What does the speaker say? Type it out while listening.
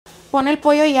pon el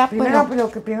pollo ya,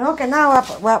 Primero que nada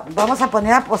vamos a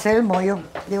poner a cocer el mollo.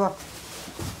 Digo,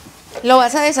 ¿lo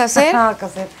vas a deshacer? a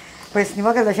cocer. Pues ni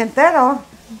modo que lo eche entero,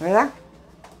 ¿verdad?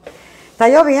 Está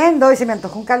lloviendo y se me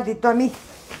antojó un caldito a mí,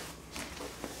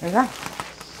 ¿verdad?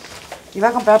 Iba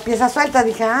a comprar piezas sueltas,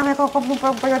 dije, me compro un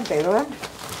pollo entero, ¿verdad?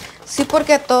 Sí,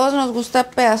 porque a todos nos gusta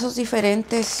pedazos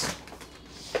diferentes.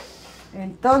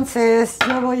 Entonces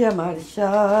yo voy a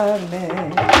marcharme.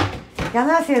 ¿Qué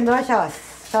andan haciendo, chavas?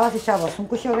 Chavas y chavos, un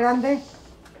cuchillo grande.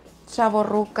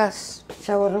 Chavorrucas.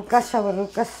 Chavorrucas,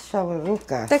 chavorrucas,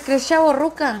 chavorrucas. ¿Te crees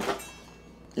chavorruca?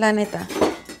 La neta.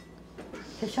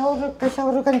 ¿Qué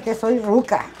chavorruca ni que soy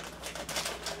ruca?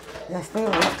 Ya estoy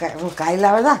ruca, y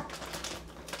la verdad.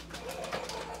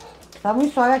 Está muy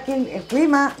suave aquí el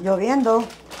clima, lloviendo.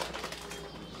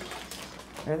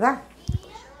 ¿Verdad?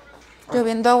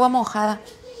 Lloviendo agua mojada.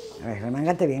 A ver,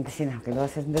 remángate bien, Cristina, que lo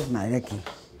haces un desmadre aquí.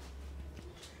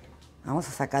 Vamos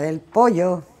a sacar el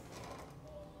pollo.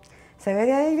 ¿Se ve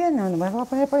de ahí bien? No, nomás voy a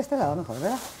poner por este lado mejor,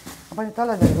 ¿verdad? Voy a poner todas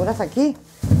las verduras aquí.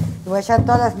 Y voy a echar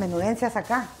todas las menudencias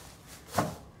acá.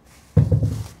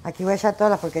 Aquí voy a echar toda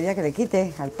la porquería que le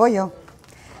quite al pollo.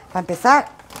 Para empezar,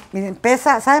 miren,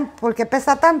 pesa, ¿saben por qué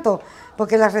pesa tanto?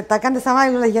 Porque las retacan de esa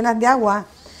manera y las llenan de agua.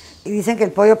 Y dicen que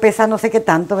el pollo pesa no sé qué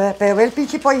tanto, ¿verdad? Pero ve el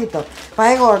pinche pollito,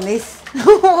 para de gornis.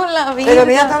 No, la vida. Pero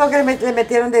mira todo lo que le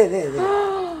metieron de...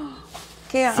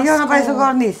 Qué asco. ¿Sí o no parece un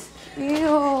gornis?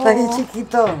 Ew. Está bien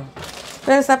chiquito.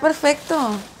 Pero está perfecto.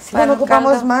 Si no lo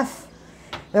ocupamos más.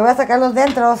 Le voy a sacar los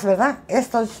dentros, ¿verdad?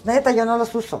 Estos, neta, yo no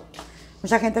los uso.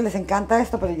 Mucha gente les encanta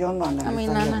esto, pero yo no. A mi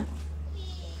nana.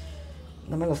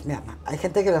 No me los llama. Hay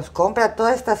gente que los compra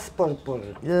todas estas por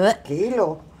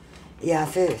kilo y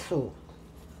hace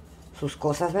sus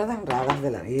cosas, ¿verdad? Raras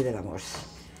de la vida y del amor.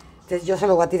 Entonces yo se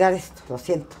lo voy a tirar esto, lo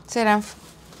siento. Serán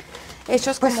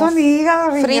hechos pues como son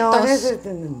hígados, riñones, fritos.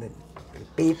 el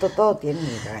pito, todo tiene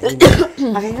gallina.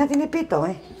 La gallina tiene pito,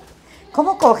 ¿eh?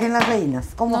 ¿Cómo cogen las gallinas?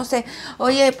 ¿Cómo? No sé.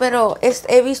 Oye, pero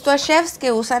he visto a chefs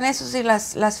que usan esos y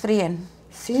las fríen.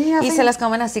 Sí, hacen, y se las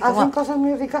comen así como... Hacen cosas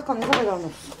muy ricas con eso, pero no.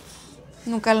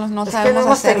 Nunca no Es sabemos que no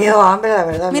hemos hacerlo. tenido hambre, la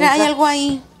verdad. Mira, nunca. hay algo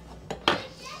ahí.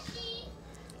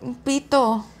 Un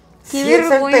pito. ¡Qué Sí, es el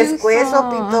vergüenza! pescuezo,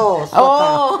 pito.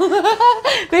 Oh,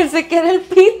 pensé que era el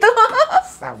pito.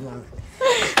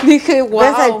 Dije, wow.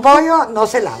 ¿Ves? El pollo no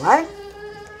se lava, ¿eh?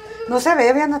 No se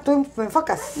ve, vean, tú me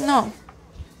enfocas. No.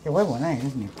 Qué huevona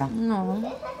eres, neta. No.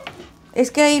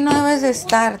 Es que ahí no debes de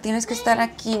estar. Tienes que estar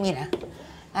aquí, mira.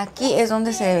 Aquí es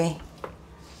donde se ve.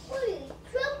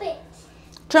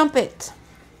 Trumpet.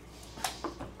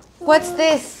 What's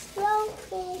this?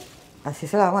 Así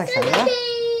se la vamos a echar, ¿verdad?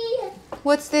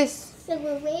 What's this?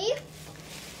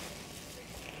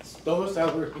 Todo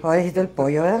está Pobrecito el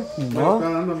pollo, ¿verdad? Me No. está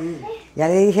dando a mí. Ya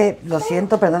le dije, lo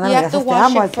siento, perdóname, You have gracias, to te wash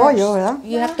amo it al pollo, first. ¿verdad?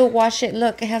 You have to wash it.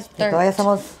 Look, it has Que dirt. todavía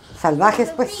somos salvajes,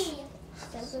 pues.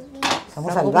 Somos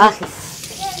Está salvajes.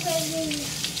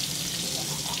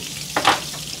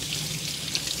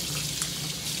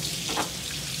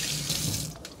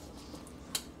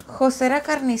 José era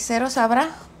carnicero, ¿sabrá?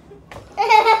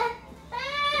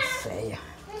 No sé ya.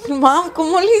 Mam,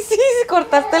 ¿cómo le hiciste?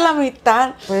 Cortaste la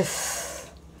mitad. Pues,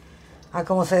 a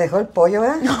como se dejó el pollo,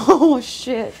 ¿verdad? Oh,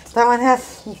 shit. De esta manera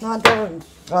no ando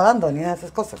rodando ni nada de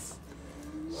esas cosas.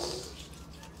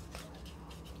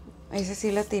 Ese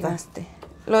sí le atinaste.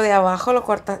 Lo de abajo lo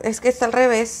cortaste. Es que está al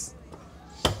revés.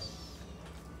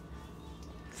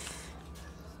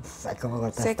 Ay, ¿cómo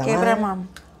cortaste Se esta quebra, madre? mam.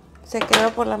 Se quebra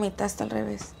por la mitad, está al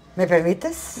revés. ¿Me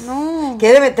permites? No.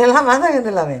 ¿Quiere meter la mano y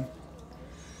dónde la ven?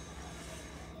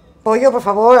 Pollo, por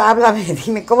favor, háblame,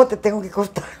 dime cómo te tengo que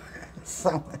cortar.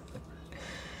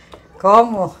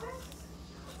 ¿Cómo?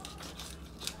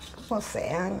 Como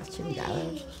sean, las chingadas.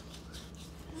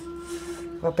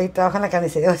 Voy a pedir trabajo en la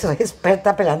carnicería, soy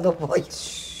experta pelando pollo.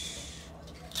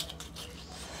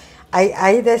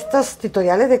 Hay de estos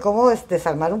tutoriales de cómo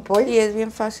desarmar un pollo. Y es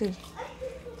bien fácil.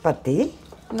 ¿Para ti?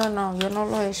 No, yo no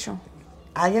lo he hecho.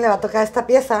 ¿A alguien le va a tocar esta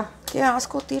pieza? Qué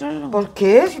asco, tíralo. ¿Por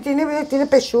qué? Si tiene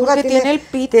pechuga, Porque tiene el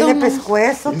pito, tiene ¿no?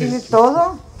 pescuezo, tiene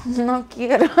todo. No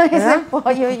quiero ese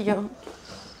pollo yo.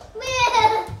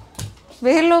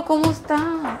 Velo cómo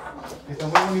está. Está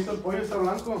muy bonito el pollo, está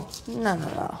blanco. No.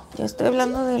 Yo estoy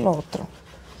hablando del otro.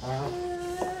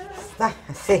 Está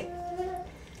así.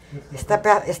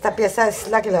 Esta pieza es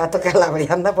la que le va a tocar la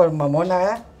Brianda por mamona,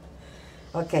 ¿verdad?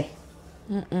 Ok.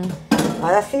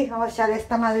 Ahora sí, vamos a echar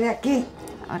esta madre aquí.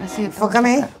 Ahora sí.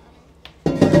 Enfócame ahí.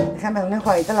 Déjame dar una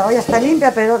enjuagadita. La olla está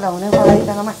limpia, pero la una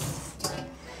enjuagadita nomás.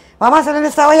 Vamos a hacerle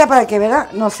esta olla para que,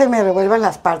 ¿verdad? No se me revuelvan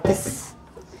las partes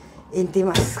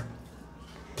íntimas.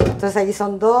 Entonces allí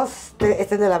son dos.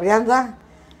 Este es de la Brianda.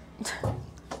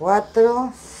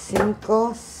 4,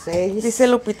 5, 6. Dice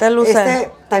Lupita Luzar.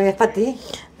 Este también es para ti.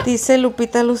 Dice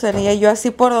Lupita Luzanilla, yo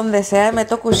así por donde sea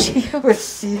meto cuchillo. Pues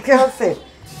sí, ¿qué hacer?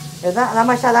 ¿Verdad?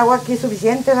 Vamos a echar agua aquí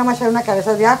suficiente, vamos a echar una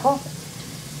cabeza de ajo.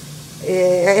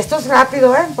 Esto es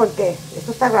rápido, porque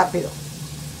esto está rápido.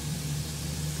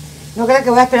 No creo que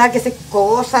voy a esperar que se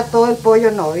cosa todo el pollo,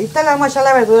 no. Ahorita le vamos a echar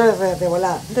la verdura de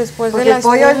volada. Después porque de la el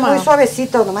pollo espuma. es muy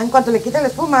suavecito, nomás en cuanto le quite la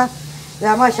espuma, le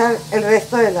vamos a echar el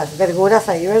resto de las verduras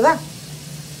ahí, ¿verdad?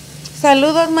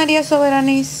 Saludos, María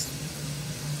Soberanis.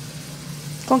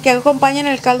 ¿Con qué acompañan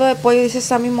el caldo de pollo? Dice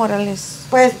Sammy Morales.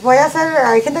 Pues voy a hacer,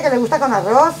 hay gente que le gusta con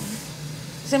arroz.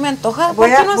 Se me antoja. Voy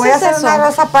 ¿Por qué no a haces hacer eso? un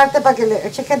arroz aparte para que le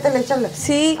eche gente le eche.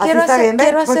 Sí, así quiero está hacer, bien, ¿ves?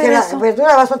 quiero hacer porque eso. la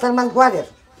verdura va a soltar más water.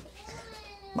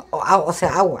 O sea,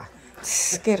 agua.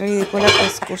 Qué ridícula te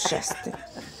escuchaste.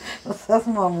 No seas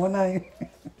mamona.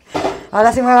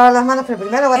 Ahora sí me voy a lavar las manos, pero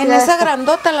primero voy a En tirar esa esto.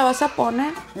 grandota la vas a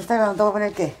poner. ¿En esta grandota voy a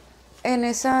poner qué? En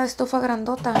esa estufa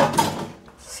grandota.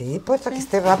 Sí, pues para que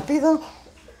esté rápido.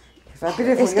 Rápido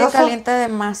y Es que furioso. calienta de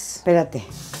más. Espérate,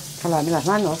 a lavarme las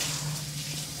manos.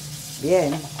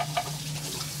 Bien.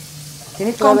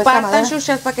 ¿Tiene que lavar esta Compartan madera? sus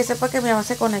chats para que sepa que mi mamá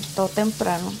se conectó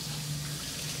temprano.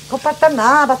 Compartan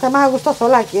nada, va a estar más a gusto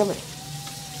sola aquí, hombre.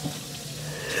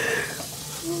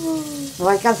 No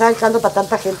va a alcanzar el caldo para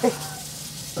tanta gente.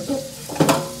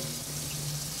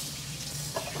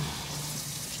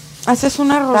 Haces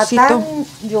un Está arrocito. tan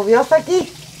lluvioso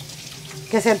aquí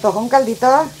que se antojó un caldito.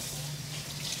 ¿verdad?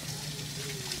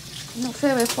 No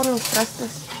se ve por los trastes.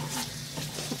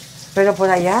 Pero por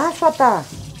allá, Suata.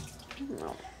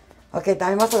 Ok,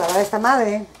 también vamos a lavar esta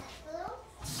madre.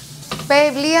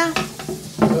 Babe, Lía.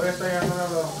 Todavía está ya no me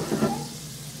habló.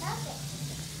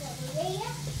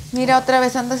 Mira, otra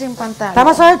vez anda sin pantalón. Está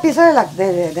más suave el piso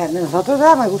de nosotros,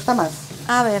 ¿verdad? Me gusta más.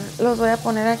 A ver, los voy a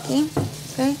poner aquí.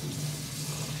 ¿Ok?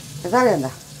 ¿Está bien?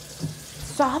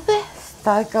 ¿Sabe?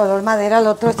 Está el color madera, el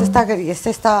otro, este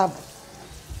está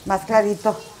más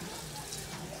clarito.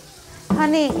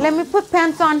 Honey, let me put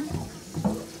pants on.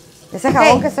 Ese jabón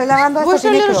Hey, que estoy lavando, esto where's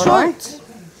your tiene little cloro, shorts? Sí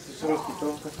se los quitó,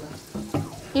 acá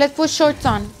está. Let's put shorts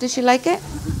on. Did she like it?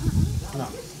 No.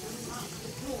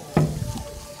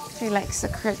 She likes the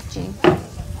crunch jean.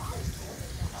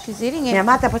 She's eating Mi it.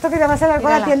 mamá, te apuesto que le va a hacer algo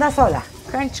a la Mírala. tienda sola.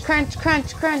 Crunch, crunch,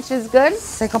 crunch, crunch. Is good?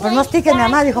 Se compró unos tickets, mi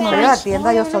mamá dijo, me voy a la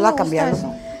tienda No, yo no sola a me gusta cambiarlo.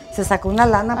 eso. Se sacó una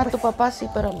lana, A pues. tu papá sí,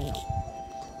 pero a mí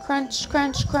no. Crunch,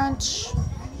 crunch, crunch.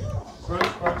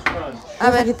 Crunch, crunch, crunch. A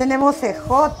Pues aquí ver, tenemos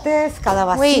ejotes,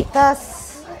 calabacitas.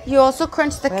 you also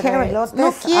crunch the Bueno, carrots. elotes,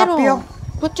 No quiero. apio.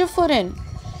 Put your foot in.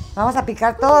 Vamos a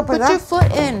picar todo, pues, Put your ¿verdad?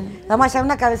 foot in. Vamos a echar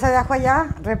una cabeza de ajo allá,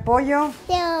 repollo,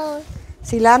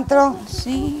 cilantro,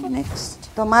 Sí, next.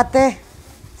 tomate,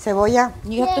 cebolla.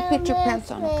 You have to put your pants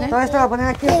on, okay? Todo esto lo voy a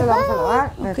poner aquí, esto lo vamos a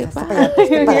lavar. Ok, Este bye. para allá,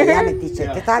 este para allá,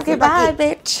 metiche. ¿Qué estás Okay, haciendo bye,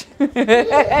 aquí? bitch.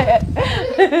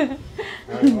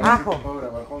 Ajo. Pobre,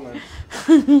 bajón,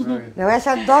 Le voy a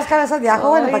echar 2 cabezas de ajo,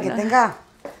 bueno, para que tenga...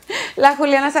 La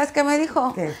Juliana, ¿sabes qué me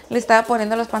dijo? ¿Qué? Le estaba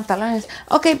poniendo los pantalones.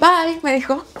 Ok, bye, me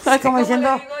dijo. Así Como diciendo,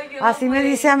 así me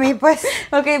dice a mí, pues.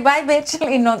 Ok, bye, bitch.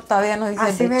 Y no, todavía no dice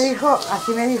Así bitch.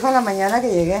 me dijo en la mañana que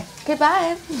llegué. Ok,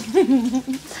 bye.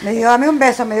 Me dio, dame un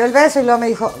beso, me dio el beso y luego me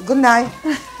dijo, good night.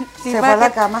 Se fue a la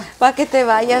cama. Para que te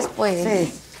vayas, pues.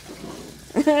 Sí.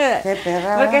 Qué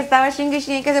perra. Porque ¿verdad? estaba chingui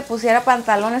que se pusiera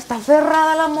pantalón. Está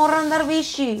ferrada la morra andar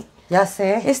bichi. Ya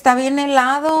sé. Está bien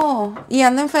helado. Y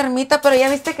anda enfermita, pero ya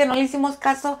viste que no le hicimos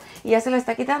caso y ya se le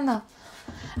está quitando.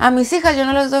 A mis hijas yo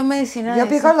no les doy medicina. Yo de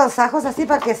pico eso. los ajos así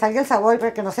para que salga el sabor,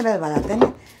 para que no se me desbaraten.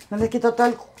 No les quito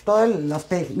los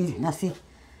pelos, miren, así.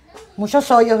 Muchos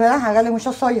hoyos, ¿verdad? Hágale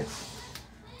muchos hoyos.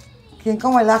 Quien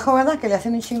como el ajo, ¿verdad? Que le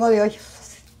hacen un chingo de hoyos.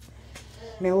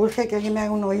 Me urge que alguien me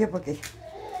haga un hoyo porque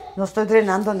no estoy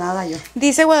drenando nada yo.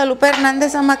 Dice Guadalupe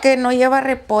Hernández, ama, que no lleva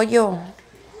repollo.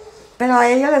 Pero a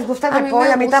ellos les gusta el A mí repollo,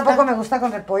 me a mí gusta. tampoco me gusta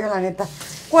con repollo, la neta.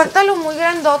 Cuértalo muy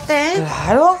grandote, ¿eh?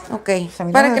 Claro. Ok, a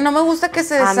mí para no que no me gusta que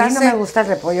se A deshace. mí no me gusta el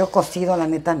repollo cocido, la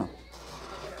neta no.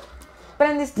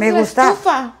 ¿Prendiste Me la gusta.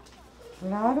 estufa?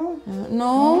 Claro. No.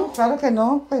 No, claro que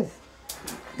no, pues.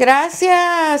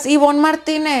 Gracias, Ivonne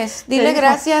Martínez. Dile Te dijo,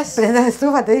 gracias. Prende la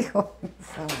estufa, te dijo.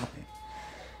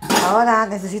 Ahora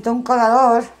necesito un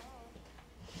colador.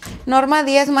 Norma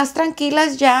Díaz, más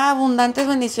tranquilas ya, abundantes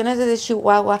bendiciones desde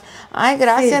Chihuahua. Ay,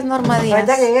 gracias, Sí. Norma Díaz.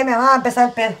 Ahorita que llegue mi mamá va a empezar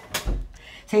el pedo.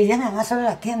 Se iría mi mamá solo a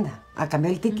la tienda a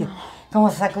cambiar el ticket. Como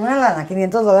se sacó una lana,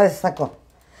 $500 se sacó.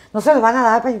 No se los van a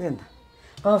dar para tienda.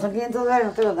 Cuando son $500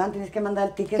 no te los dan, tienes que mandar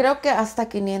el ticket. Creo que hasta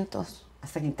 500,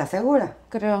 Hasta que estás segura.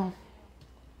 creo.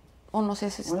 O no sé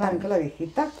si Hola, está. ven con la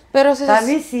viejita. Pero se, Está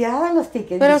viciada en los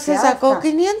tickets. pero se viciada sacó está.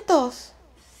 500.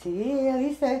 Sí, ella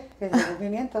dice que es de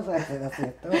 500, o sea, es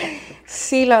cierto.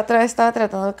 Sí, la otra vez estaba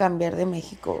tratando de cambiar de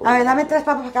México. A ver, dame 3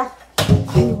 papas acá.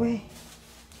 Ay, güey.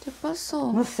 ¿Qué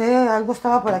pasó? No sé, algo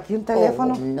estaba por aquí, un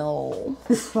teléfono. Oh, no.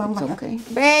 It's Okay.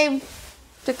 Babe,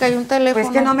 te cayó un teléfono.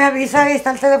 Pues que no me avisa, ahí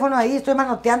está el teléfono ahí, estoy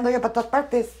manoteando yo para todas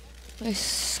partes.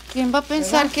 Pues, ¿quién va a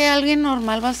pensar ¿verdad? que alguien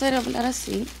normal va a hacer hablar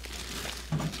así?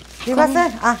 ¿Qué va a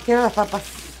hacer? Ah, quiero las papas.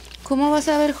 ¿Cómo vas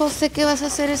a ver, José, que vas a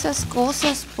hacer esas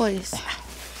cosas, pues?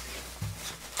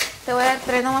 Te voy a dar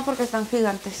 3 nomás porque están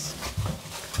gigantes.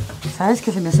 Sabes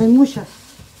que se me hacen muchas.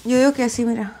 Yo digo que así,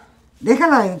 mira.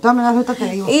 Déjala, de todas maneras ahorita te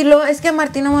digo. Y lo es que a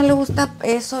Martín no le gusta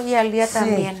eso y al día Sí,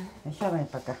 también. échame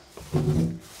para acá.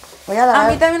 Voy a lavar.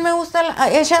 A mí también me gusta,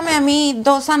 échame a mí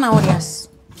 2 zanahorias.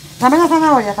 Dame las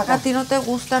zanahorias para A acá. ti no te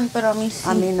gustan, pero a mí sí.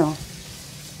 A mí no.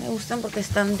 Me gustan porque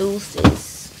están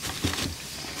dulces.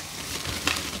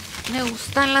 Me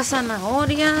gustan las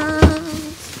zanahorias.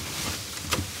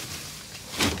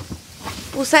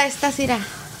 Usa estas, Ira.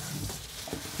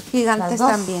 Gigantes Las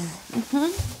dos. también.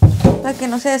 Para que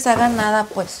no se deshagan nada,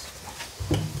 pues.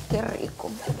 Qué rico.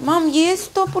 Mam, ¿y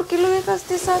esto? ¿Por qué lo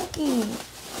dejaste aquí?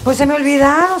 Pues se me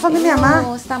olvidaron, son de mi mamá.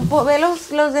 No, están ve los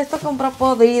de estos compró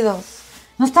podridos.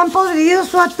 No están podridos,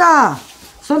 Suata.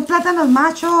 Son plátanos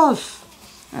machos.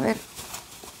 A ver.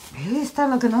 Está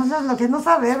lo que no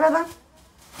saber, ¿verdad?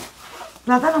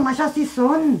 Plátanos machos así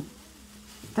son.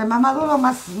 Entre más maduro,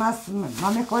 más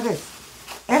mejores.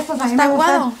 Estos ¿No a mí está me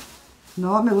gustan. aguado?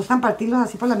 No, me gustan partirlos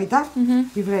así por la mitad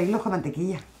y freírlos con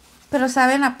mantequilla. Pero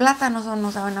saben a plátanos o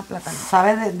no saben a plátano.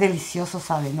 Delicioso,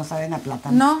 sabe, no saben a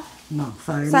plátano. No, No,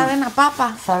 saben. saben a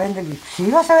papa. Saben delicioso.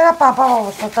 Sí, va a saber a papa,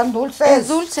 babos, son tan dulces. ¿Es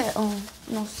dulce? Oh,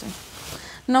 no sé.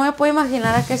 No me puedo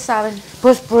imaginar a qué saben.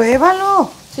 Pues pruébalo.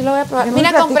 Sí lo voy a probar. Primero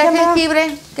Mira, compré platícame.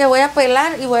 jengibre que voy a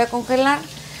pelar y voy a congelar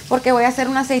porque voy a hacer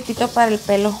un aceitito para el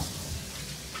pelo.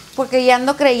 Porque ya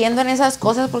ando creyendo en esas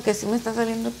cosas porque sí me está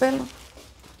saliendo el pelo.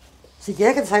 Si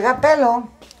quieres que te salga pelo,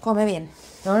 Come bien.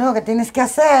 lo único que tienes que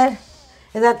hacer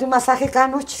es darte un masaje cada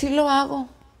noche. Sí lo hago,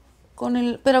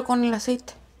 pero con el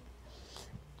aceite.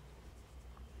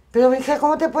 Pero, hija,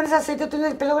 ¿cómo te pones aceite? ¿Tú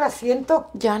tienes el pelo grasiento?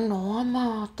 Ya no,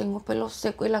 mamá, tengo pelo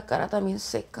seco y la cara también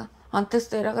seca.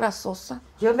 Antes era grasosa.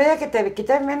 Yo en vez de que te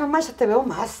quites menos manchas, te veo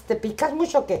más. ¿Te picas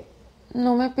mucho o qué?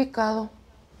 No me he picado.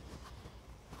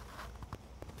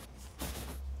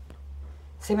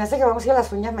 Se me hace que vamos a ir a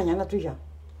las uñas mañana tú y yo.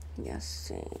 Ya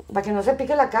sé. Para que no se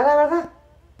pique la cara, ¿verdad?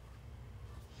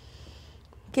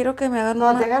 Quiero que me hagan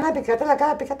No, te ganas de picarte la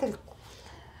cara, pícate el...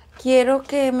 Quiero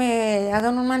que me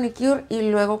hagan un manicure y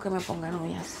luego que me pongan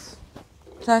uñas.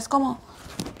 ¿Sabes cómo?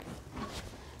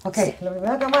 Ok, lo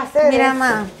primero que vamos a hacer Mira, es...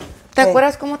 ma, ¿te ¿Qué?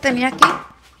 acuerdas cómo tenía aquí?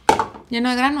 Lleno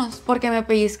de granos, porque me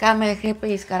dejé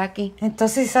pellizcar aquí.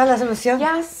 Entonces, ¿sabes la solución?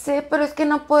 Ya sé, pero es que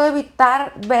no puedo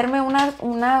evitar verme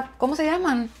una, ¿cómo se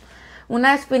llaman?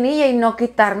 Una espinilla y no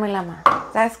quitármela, ma.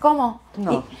 ¿Sabes cómo?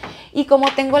 No. Y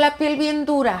como tengo la piel bien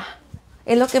dura,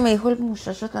 es lo que me dijo el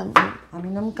muchacho también. A mí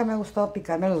nunca me ha gustado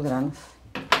picarme los granos.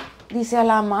 Dice, a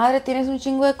la madre, tienes un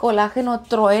chingo de colágeno,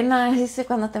 truena, dice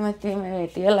cuando me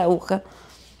metí a la aguja.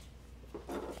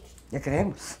 Ya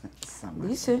creemos.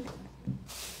 Dice.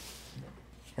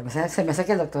 Se me hace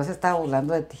que el doctor se estaba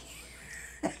burlando de ti.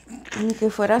 Ni que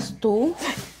fueras tú,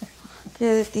 que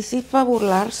de ti sí para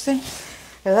burlarse.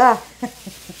 ¿Verdad?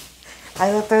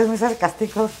 Hay doctores muy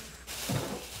sarcásticos.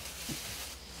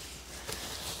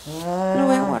 Lo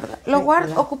voy a guardar. ¿Lo Sí, guardo?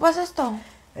 claro. ¿Ocupas esto?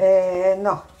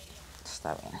 No,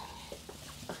 Está bien.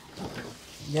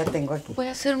 ya tengo aquí. Voy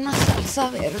a hacer una salsa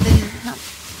verde.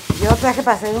 Yo traje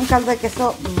para hacer un caldo de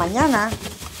queso mañana,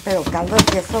 pero caldo de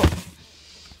queso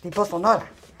tipo Sonora.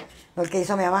 No el que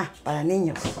hizo mi mamá, para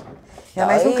niños. Mi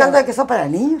mamá hizo un Ay, caldo de queso para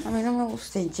niños, A mí no me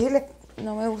gusta. sin chile.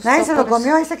 No me gusta. Nadie se lo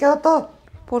comió, ahí se quedó todo.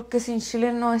 Porque sin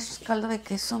chile no es caldo de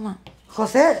queso, ma.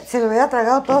 José se lo hubiera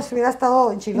tragado todo si hubiera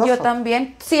estado enchiloso. Yo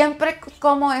también. Siempre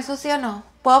como eso, ¿sí o no?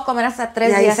 Puedo comer hasta 3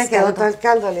 Y ahí días. se quedó caldo. todo el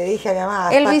caldo, le dije a mi mamá.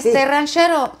 El hasta bistec ti.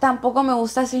 ranchero tampoco me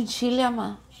gusta sin chile,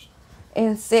 ma.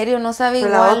 En serio, no sabe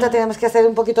Pero igual. la otra tenemos que hacer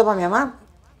un poquito para mi mamá.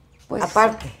 Pues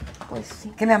aparte. sí, pues sí.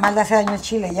 Que mi mamá le hace daño el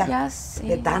chile ya. Ya sé.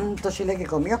 De tanto chile que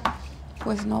comió.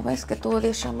 Pues no ves que tuvo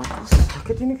 10 chamacos.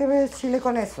 ¿Qué tiene que ver el chile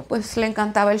con eso? Pues le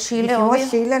encantaba el chile, Dijimos obvio.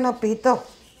 chile, no pito.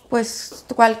 Pues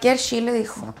cualquier chile,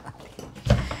 dijo.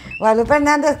 Guadalupe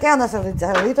Hernández, ¿qué onda?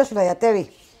 Saluditos, chula, ya te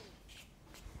vi.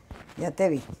 Ya te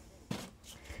vi.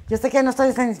 Yo sé que no estoy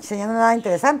enseñando nada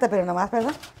interesante, pero nomás,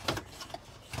 ¿verdad?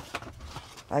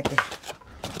 Aquí.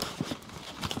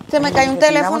 Se me cayó un Que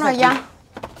teléfono tengamos aquí. allá.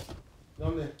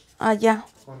 ¿Dónde? Allá.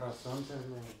 Con razón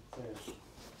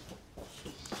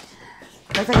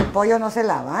Parece que el pollo no se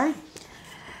lava, ¿eh?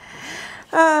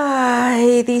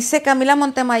 Ay, dice Camila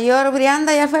Montemayor,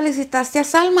 Brianda, ¿ya felicitaste a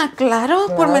Salma? Claro,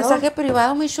 por Claro. mensaje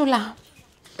privado, mi chula.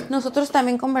 Nosotros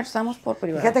también conversamos por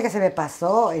privado. Fíjate que se me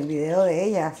pasó el video de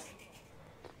ellas.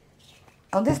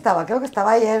 ¿Dónde estaba? Creo que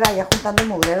estaba ayer allá juntando el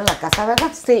mugrero en la casa,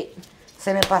 ¿verdad? Sí.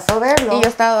 Se me pasó verlo. Y yo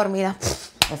estaba dormida.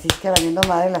 Así es que valiendo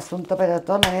madre el asunto, pero de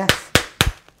todas maneras.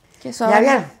 Qué suave. ¿Ya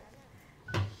vieron?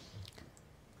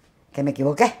 Que me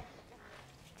equivoqué.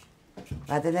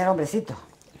 Va a tener hombrecito.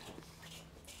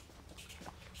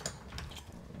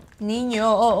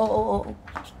 Niño.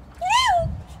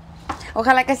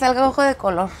 Ojalá que salga ojo de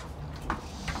color.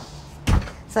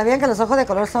 ¿Sabían que los ojos de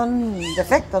color son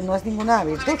defectos? No es ninguna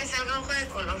virtud.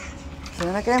 Si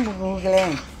no me creen,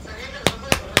 googleen.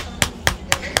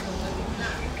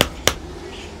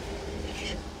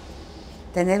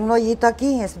 Tener un hoyito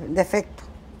aquí es defecto.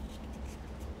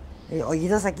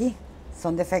 Hoyitos aquí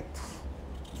son defectos.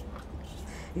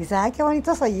 Y dicen, ay, qué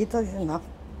bonitos hoyitos. Dicen, no,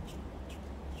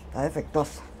 está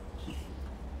defectuosa.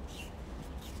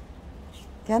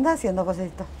 ¿Qué andas haciendo,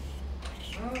 Joséito?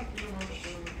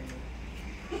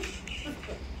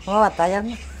 ¿Cómo batallas,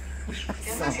 no?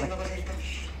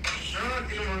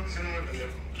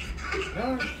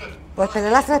 Pues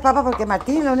peleé las 3 papas porque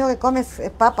Martín lo único que come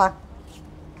es papa.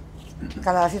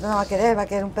 Calabacito no va a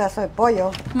querer un pedazo de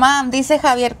pollo. Mam, dice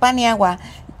Javier Paniagua.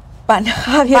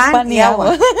 Javier Pan y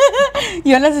Paniagua. agua.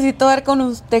 Yo necesito ver con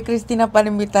usted, Cristina, para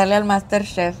invitarle al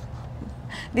Masterchef.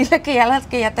 Dile que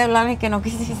ya te hablaron y que no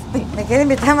quisiste. ¿Me quiere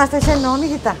invitar a Masterchef? No,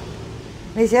 mijita.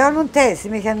 Me hicieron un test y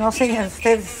me dijeron, no, señor,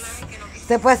 usted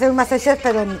puede hacer un Masterchef,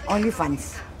 pero en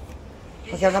OnlyFans.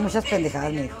 Porque habla muchas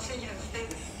pendejadas, me dijo.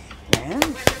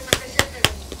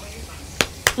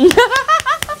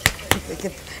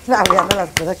 La voy a dar las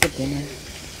cosas que tienen.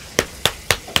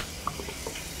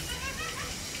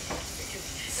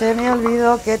 Se me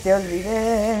olvidó que te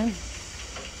olvidé.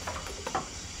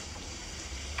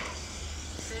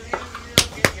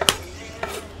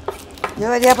 Yo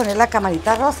debería poner la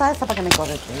camarita rosa esta para que me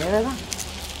corretee, ¿verdad?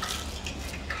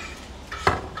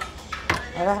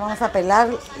 Ahora vamos a pelar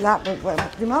la... Bueno,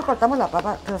 primero cortamos la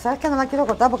papa, pero sabes que no la quiero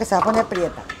cortar porque se va a poner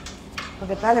prieta.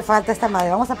 Porque todavía le falta esta madre.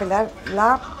 Vamos a pelar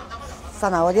la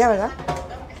zanahoria, ¿verdad?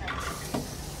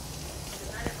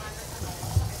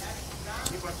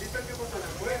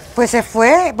 Pues se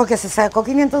fue porque se sacó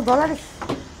 $500.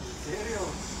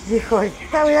 Dijo,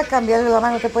 ahorita voy a cambiarle la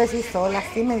mano, no te puedes ir sola.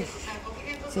 Sí, me dijo.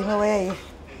 Sí, me voy a ir.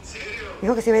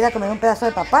 Dijo que se iba a ir a comer un pedazo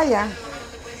de papaya.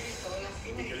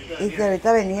 Y que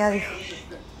ahorita venía, dijo.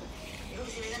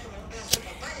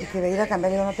 Y que iba a ir a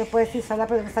cambiar. Digo, no te puedes ir sola,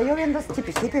 pero me está lloviendo es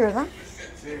chipi chipi, ¿verdad?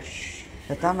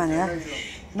 De todas maneras,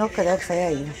 no creo que se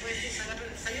haya ido.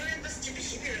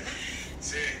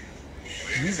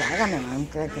 Muy vaga, mi mamá, no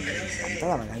creo que me encanta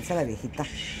la vagancia la viejita.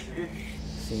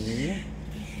 Sí.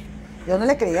 Yo no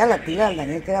le creía a la tía, al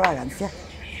Daniel, que era vagancia.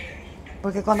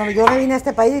 Porque cuando yo me vine a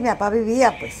este país, mi papá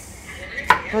vivía, pues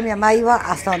mi mamá iba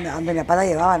hasta donde mi papá la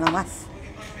llevaba, nada más.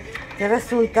 Que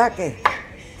resulta que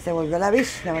se volvió la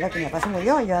bicha, la verdad que mi papá se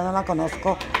murió, yo ya no la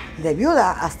conozco de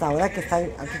viuda hasta ahora que está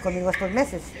aquí conmigo estos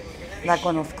meses. La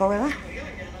conozco, ¿verdad?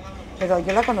 Pero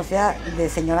yo la conocía de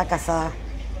señora casada.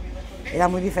 Era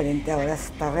muy diferente, ahora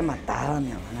está rematada mi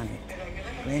mamá, neta.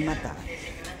 Rematada.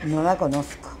 No la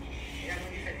conozco.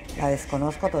 La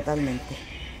desconozco totalmente.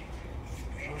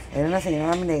 Era una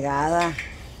señora negada,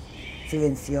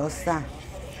 silenciosa,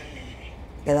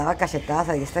 que daba cachetadas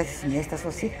a diestra y siniestra, eso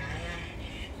sí.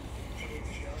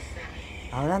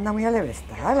 Ahora anda muy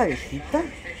alebrestada la viejita.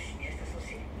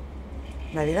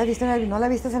 ¿La vida viste no la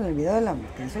viste en el video de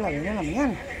que hizo la vida en la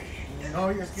mañana?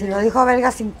 No, es que Si no dijo verga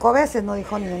 5 veces, no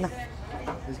dijo ni una.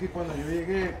 Es que cuando yo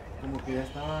llegué, como que ya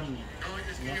estaban... No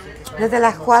sé qué Desde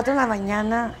las 4 de la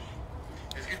mañana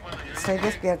estoy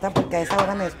despierta porque a esa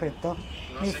hora me despertó.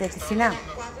 Me dice, Cristina,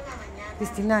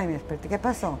 y me desperté. ¿Qué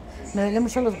pasó? Me duelen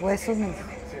mucho los huesos, me dijo.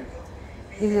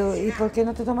 Y le digo, ¿y por qué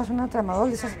no te tomas una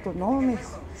tramadol? Dices, pues no, me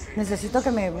dijo. Necesito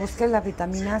que me busques las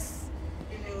vitaminas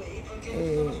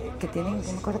que tienen,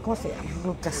 no me acuerdo cómo se llama,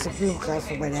 glucaso,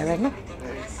 bueno, a ver, ¿no?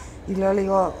 Y luego le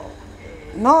digo,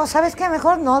 no, ¿sabes qué?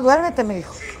 Mejor no, duérmete, me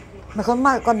dijo. Mejor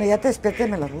cuando ya te despiertes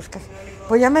me las buscas.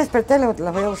 Pues ya me desperté, las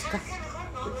voy a buscar.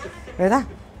 ¿Verdad?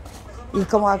 Y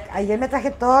como ayer me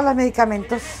traje todos los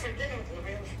medicamentos,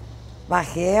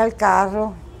 bajé al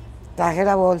carro, traje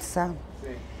la bolsa,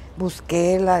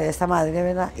 busqué la de esa madre,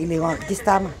 ¿verdad? Y le digo, aquí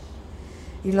está, ma.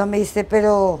 Y luego me dice,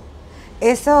 pero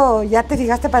eso, ¿ya te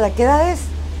fijaste para qué edad es?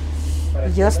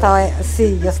 Y yo estaba,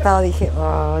 dije,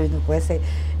 ay, no puede ser.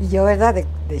 Y yo, ¿verdad? De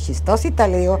chistosita,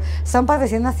 le digo, son para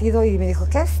recién nacido. Y me dijo,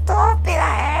 qué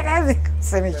estúpida eres.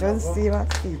 Se me echó encima.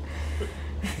 Sí.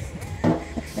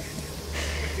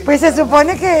 Pues se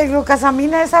supone que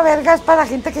glucosamina, esa verga, es para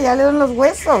gente que ya le dan los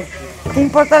huesos. ¿Qué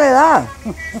importa la edad?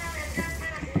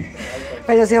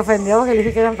 Pero se ofendió porque le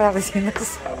dije que eran para recién nacidos.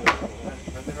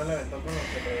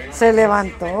 Se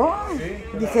levantó.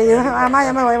 Dije yo, mamá,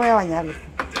 ya me voy a bañar.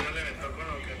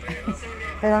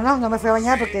 Pero no me fui a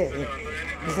bañar porque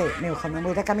dije, me dijo, me voy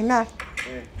a ir a caminar.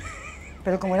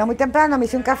 Pero como era muy temprano, me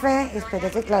hice un café, esperé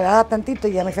que aclarara tantito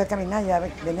y ya me fui a caminar, ya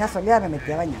venía soleada, me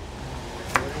metí a bañar.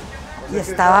 Y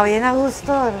estaba bien a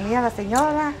gusto, dormía la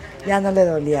señora, ya no le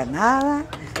dolía nada.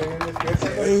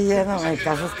 Y ya no, el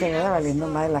caso es que era valiendo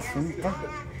mal el asunto.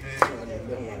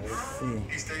 Sí.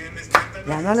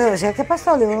 Ya no le decía, ¿qué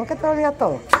pasó? Le digo, ¿qué te dolía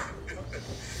todo?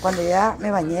 Cuando ya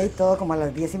me bañé y todo, como a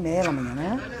las 10:30 de la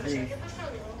mañana,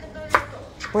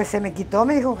 pues se me quitó,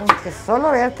 me dijo, con que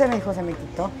solo verte, me dijo, se me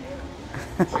quitó.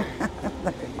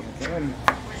 Qué bonito.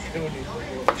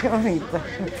 Qué bonito.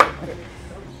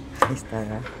 Ahí está,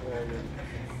 ¿verdad?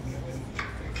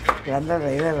 Grande el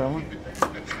rey de Roma.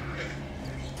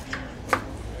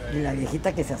 Y la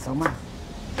viejita que se asoma.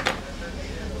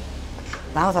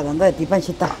 Estábamos hablando de ti,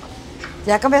 Panchita.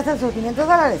 ¿Ya cambiaste sus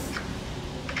 $500?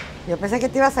 Yo pensé que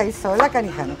te ibas a ir sola,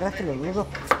 canija, no creas que lo dudo.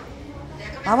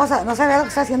 Vamos a, no sabía lo que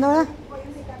está haciendo, ¿verdad?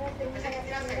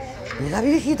 Y la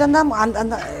viejita anda,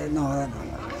 no,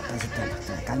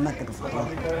 Panchita, cálmate, por favor.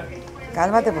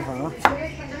 Cálmate, por favor.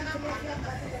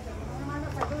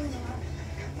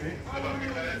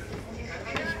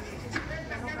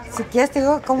 Si quieres te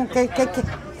digo como que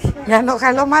ya no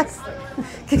jalo más.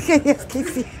 ¿Qué querías que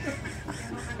hiciera?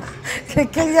 ¿Qué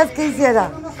querías que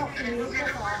hiciera?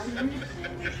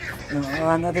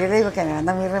 No, te digo que me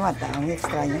anda muy rematada, muy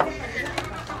extraño.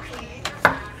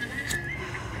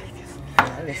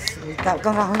 Ay, Dios,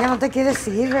 con razón ya no te quieres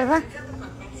ir, ¿verdad?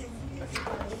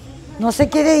 No se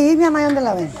quiere ir, mi mamá, ¿dónde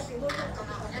la ven?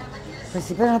 Pues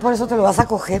sí, pero no por eso te lo vas a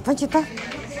coger, Panchita.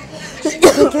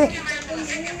 ¿Qué?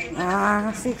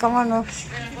 Ah, sí, cómo no.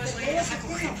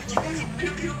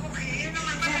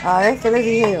 A ver, ¿qué les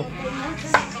dije yo?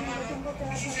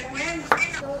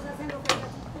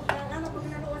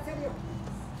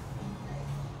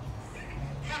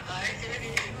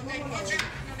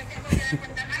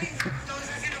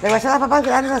 Le voy a echar las papas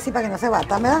grandes así para que no se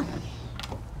batan, ¿verdad?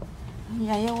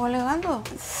 Ya llegó alegando.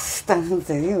 Tan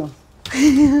te digo.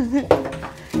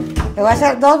 Le voy a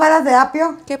echar 2 varas de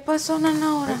apio. ¿Qué pasó, Nana,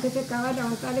 ahora? Es que se acaba de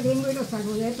levantar el gringo y lo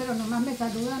saludé, pero nomás me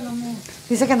saluda, no me...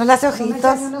 Dice que no le hace No me ojitos.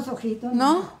 salen unos ojitos.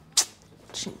 ¿No?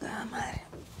 Chingada madre.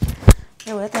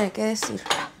 Le voy a tener que decir.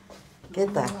 ¿Qué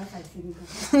tal?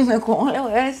 ¿Cómo le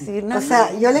voy a decir, Nana? O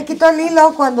sea, yo le quito el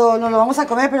hilo cuando nos lo vamos a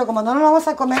comer, pero como no nos lo vamos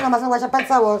a comer, nomás le voy a echar para el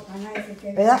sabor.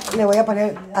 ¿Verdad? Le voy a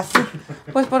poner así.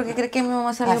 Pues porque cree que mi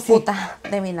mamá salió Así. puta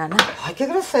de mi nana. Ay, qué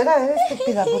grosera eres,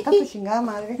 estúpida puta, tu chingada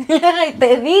madre. Ay,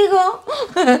 te digo.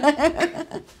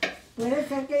 Puede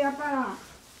ser que ya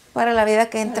Para la vida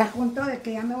que para el entra. punto de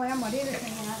que ya me voy a morir, que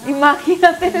me haga,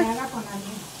 Imagínate. que me haga con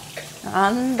alguien.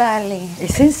 Ándale.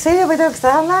 ¿Es en serio, Pedro, que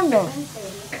estás hablando?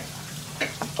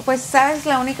 Pues sabes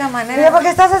la única Mira, manera. ¿por qué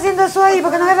estás haciendo eso ahí?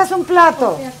 ¿Por qué no agarras un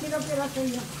plato? Porque así lo quiero hacer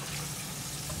yo.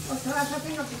 O todas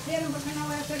hacen lo que quieren, porque no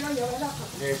voy a hacerlo yo,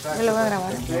 ¿verdad? Yo lo voy a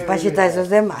grabar. Pachita, eso es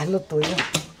de más lo tuyo.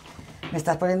 Me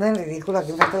estás poniendo en ridículo aquí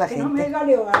enfrente de la Que no me gente. diga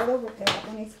Leobardo, porque va a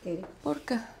poner histérico. ¿Por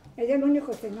qué? Ella es el único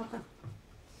que se enoja.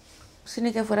 Si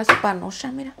ni que fuera su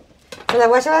panocha, mira. Se la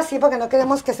voy a echar así porque no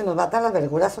queremos que se nos batan las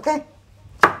verduras, ¿ok?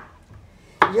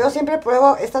 Yo siempre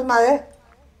pruebo estas madres,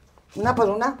 una por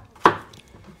una,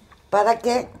 para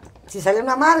que si sale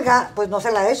una amarga, pues no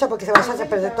se la echo porque se va a echar a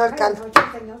perder todo el caldo.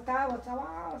 El señor estaba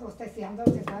bosteciando,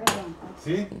 se sabe levantar.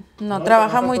 ¿Sí? No,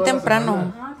 trabaja muy toda la temprano.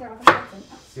 semana. Ah, trabaja en la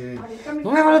cena. Sí. Ahorita mi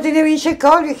No, mi hermano tiene bien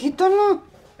checado el viejito, ¿no?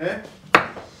 ¿Eh?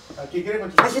 ¿Aquí quiere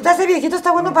Conchita? Pachita, ese viejito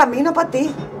está bueno para mí, no para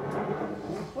ti.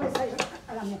 pues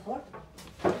a lo mejor.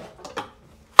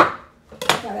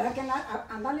 A ver a quién,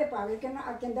 ándale para ver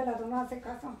a quién de las dos no hace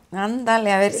caso.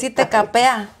 Ándale, a ver si te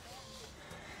capea.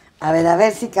 A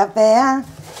ver si capea.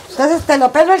 Entonces, ¿te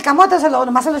lo pelo el camote o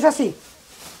nomás se lo echo así?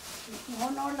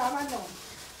 No, lávalo.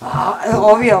 Ah,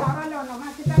 obvio. Lávalo,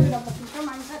 nomás quítale lo poquito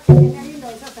mancha que tiene ahí y lo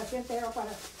echas así entero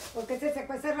porque ese se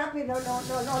cuece rápido, lo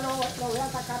voy a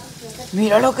sacar.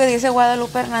 Mira lo que dice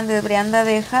Guadalupe Hernández. Brianda,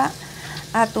 deja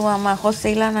a tu mamá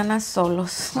José y la nana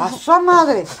solos. A su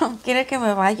madre. No quiere que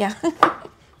me vaya.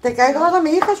 Te cae gordo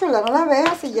mi hija, chula, no la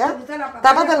veas y ya.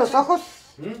 Tápate los ojos.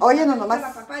 Oye, no nomás.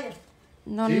 La papaya.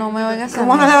 No, no me oigas a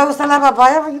 ¿Cómo no mí. le va a gustar la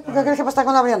papaya? ¿Por qué crees que va a estar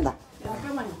con la Brianda? La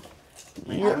otra mano.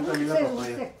 Me encanta a mí la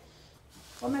papaya.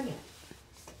 Cómele.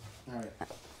 A ver.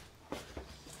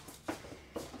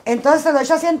 Entonces, ¿se lo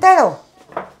echo así entero?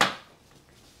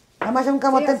 Vamos a hacer un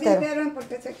camote Sí, así entero. entero,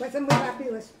 porque se cuece muy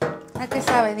rápido eso. ¿A qué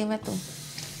sabe? Dime tú.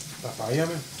 Papaya,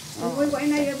 men. Es muy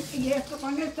buena y esto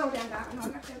con esto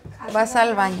Vas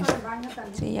al baño.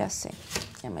 También. Sí, ya sé.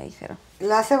 Ya me dijeron.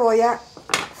 La cebolla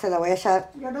se la voy a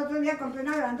echar. Yo el otro día compré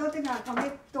una grandota y me la comí,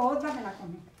 toda me la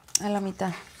comí. A la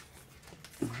mitad.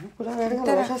 Pura verga,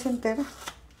 la voy a echar así entera.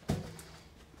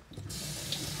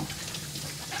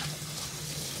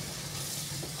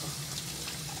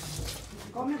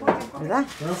 Come, come, come. ¿Verdad?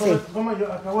 Pero Sí. como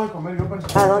yo acabo de comer yo para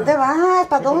 ¿Para dónde vas?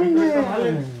 ¿Para Comí tres dónde?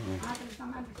 tamales. Ah, tres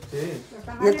tamales. Sí. Los Y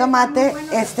tamales el tomate, están muy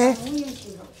buenos, este. están muy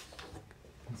enchilados.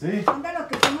 Sí. Son de los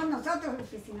que somos nosotros,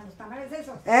 Cristina, los tamales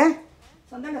esos. ¿Eh?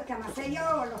 ¿Son de los que amasé yo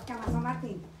o los que amasó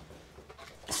Martín?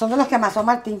 Son de los que amasó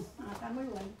Martín. Ah, están muy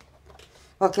buenos.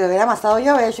 Porque lo hubiera amasado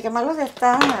yo, hecho, qué malos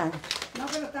están. No,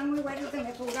 pero están muy buenos, se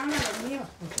me figuraron a los míos.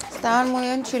 Estaban muy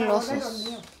Al sabor de los enchilosos.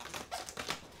 míos.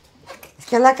 Es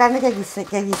que es la carne que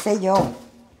guisé yo.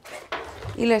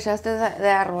 Y le echaste de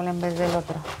árbol en vez del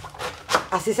otro.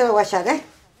 Así se lo voy a echar, ¿eh?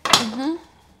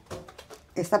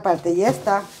 Esta parte y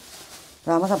esta.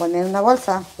 La vamos a poner en una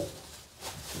bolsa.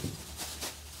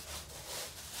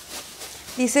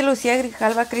 Dice Lucía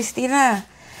Grijalva, Cristina,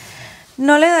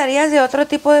 ¿no le darías de otro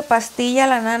tipo de pastilla?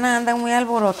 La nana anda muy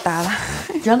alborotada.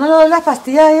 Yo no le doy las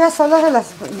pastillas, ella solo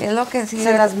Es lo que sí.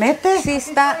 se las mete. Sí Así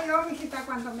está. soy yo, mijita,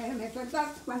 cuando me sueltas,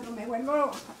 cuando me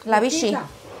vuelvo La bichi. loquita.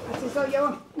 Así soy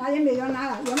yo, nadie me dio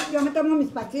nada. Yo me tomo mis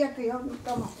pastillas que yo me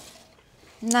tomo.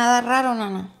 Nada raro,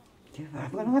 nana.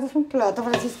 Bueno, eres un plato,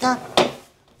 Francisca.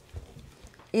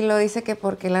 Y lo dice que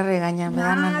porque la regañan,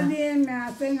 ¿verdad, nana? Nadie me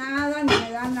hace nada ni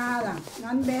me da nada.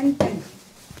 No inventen.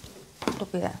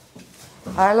 Estúpida.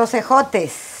 Ahora los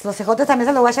cejotes. Los cejotes también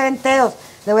se los voy a echar enteros.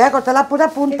 Le voy a cortar la pura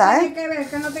 ¿Qué punta, tiene ¿eh? que ver?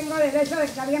 Que no tengo derecho de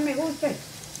que alguien me guste.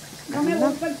 No me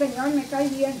gusta el señor, me cae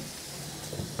bien.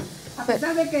 A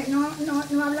pesar de que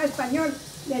no habla español.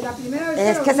 De la primera vez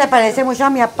Es lo que vi, se parece mucho a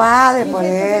mi padre, sí, por es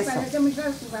que eso. se parece mucho a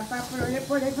su papá,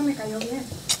 por eso me cayó bien.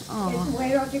 Es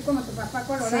güero, así como tu papá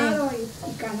colorado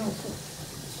y canoso.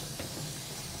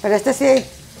 Pero este sí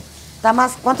está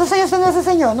más. ¿Cuántos años tiene ese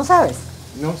señor? ¿No sabes?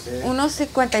 No sé. Unos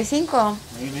 55.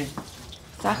 Mire.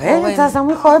 Está ¿Eh? joven. Está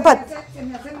muy joven para. Se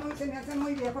me hace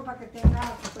muy viejo para que tenga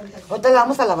 55. Ahorita le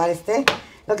vamos a lavar este.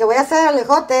 Lo que voy a hacer al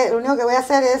ejote, lo único que voy a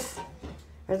hacer es,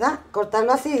 ¿verdad?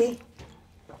 Cortarlo así.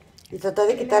 Y tratar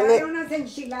de Y le quitarle. hago unas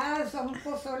enchiladas o un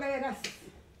pozole, verás.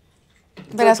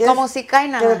 Verás ¿Quieres- como si cae,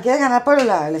 ¿Te lo nana. quieres ganar por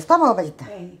el estómago, Payita?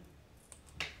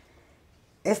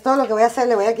 Es todo lo que voy a hacer,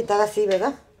 le voy a quitar así,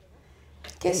 ¿verdad?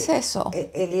 ¿Qué es eso?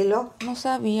 El hilo. No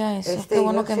sabía eso. Este Qué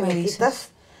bueno hilo, que si me lo dices. quitas,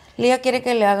 Lía quiere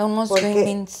que le haga unos Porque- green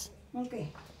beans. Ok.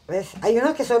 ¿ves? Hay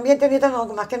unos que son bien tiernitos, no,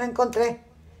 más que no encontré.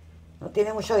 No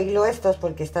tiene mucho hilo estos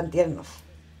porque están tiernos.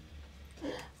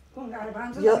 Con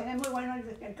garbanzo Yo- también es muy bueno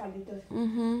el caldito.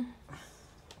 Ujú.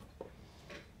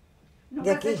 De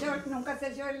aquí. Nunca has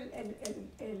hecho el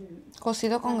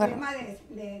Cocido con la garbanzo. crema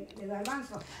de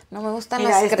garbanzo. No me gustan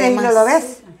Mira, las este cremas. hilo, ¿lo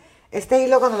ves? Este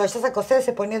hilo cuando lo echas a cocer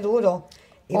se pone duro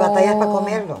y batallas para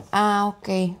comerlo. Ah, ok.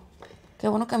 Qué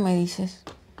bueno que me dices.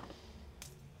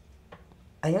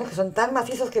 Hay unos que son tan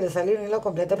macizos que le sale un hilo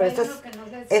completo, pero Hay estos, unos que no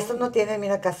les estos no tienen,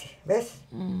 mira casi, ¿ves?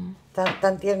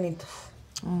 Tan tiernitos.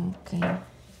 Ok.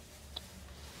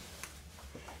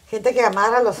 Gente que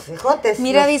amarra los ejotes.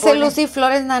 Mira, los dice pone- Lucy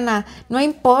Flores, nana. No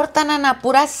importa, nana.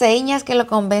 Puras señas que lo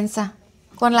convenza.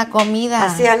 Con la comida.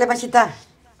 Así, hazle, Machita.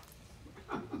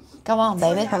 Come on,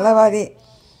 baby. Hola, Bari.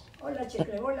 Hola,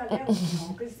 chicle, hola, Leo.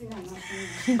 No, Cristina,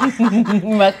 no.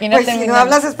 Imagínate. Pues si mi no nana.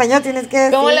 hablas español tienes que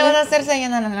decir. ¿Cómo le vas a hacer señas,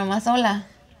 nana? Nomás hola.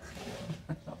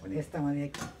 a poner esta mano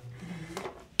aquí?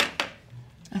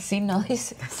 Así no,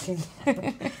 dice. Así.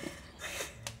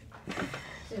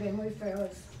 Se ve muy feo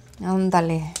eso.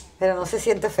 Ándale. Pero no se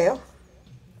siente feo.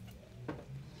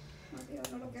 No, yo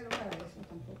no lo quiero para eso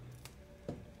tampoco.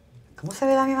 ¿Cómo se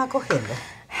ve la misma cogiendo?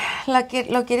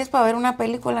 ¿Lo quieres para ver una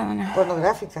película, nana?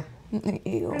 Pornográfica.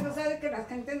 Iu. Pero sabes que las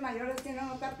gentes mayores tienen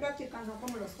otra plática, no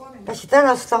como los jóvenes. Machita,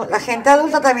 la gente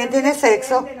adulta también tiene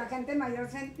sexo. La gente mayor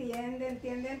se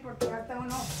entienden, porque ya está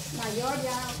uno mayor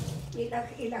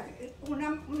ya,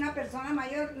 una persona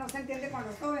mayor no se entiende con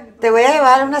los jóvenes. Te voy a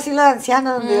llevar a un asilo de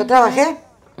ancianos donde yo trabajé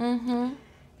Ujú.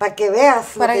 para que veas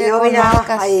Para lo que que yo miraba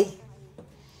conozcas. ahí.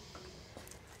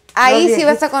 Ahí Los sí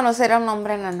vas viejitos. a conocer a un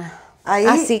hombre, nana. Ahí,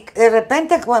 Así. de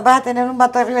repente vas a tener un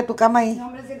vato arriba de tu cama ahí. No,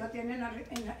 hombre, si lo tienen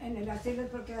en el asilo es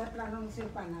porque de plano no sirve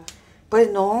para nada. Pues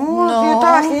no, No. yo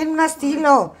trabajé en un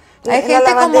asilo. Hay en la gente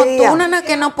como lavandería. tú, nana,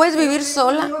 que no puedes vivir Yo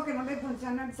sola. digo que no le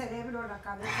funciona el cerebro, la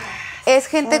cabeza. Es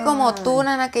gente como tú,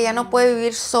 nana, que ya no puede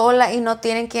vivir sola y no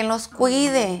tienen quien los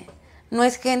cuide. No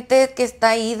es gente que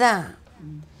está ida.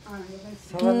 Ah, yo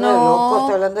pensé. Estoy hablando de No. locos,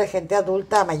 estoy hablando de gente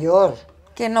adulta, mayor.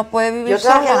 Que no puede vivir Yo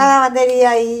trabajé en la sola.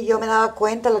 lavandería y yo me daba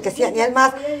cuenta de lo que hacían. Y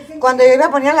además, cuando yo iba a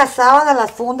poner las sábanas,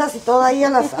 las fundas y todo ahí a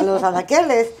los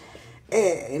anaqueles,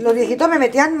 los viejitos me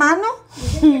metían mano.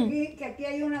 Dicen que aquí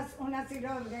hay unas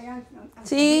hilos de allá.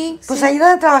 Sí, Pues sí. ahí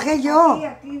donde trabajé yo.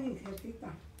 Aquí, dice, tita.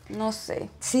 No sé.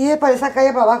 Sí, por esa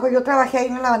calle para abajo. Yo trabajé ahí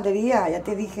en la lavandería, ya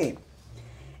te dije.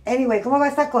 Anyway, ¿cómo va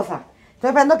esta cosa? Estoy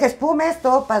esperando que espume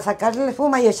esto para sacarle el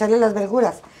fuma y echarle las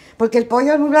verduras. Porque el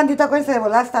pollo es muy blandito, acuérdense de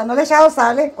volasta. No le he echado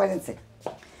sal, acuérdense.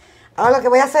 Ahora lo que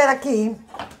voy a hacer aquí,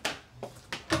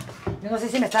 yo no sé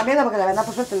si me están viendo porque la verdad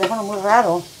puso el teléfono muy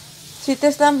raro. Sí te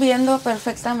están viendo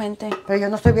perfectamente. Pero yo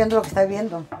no estoy viendo lo que está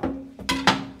viendo.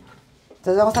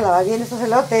 Entonces vamos a lavar bien estos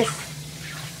elotes.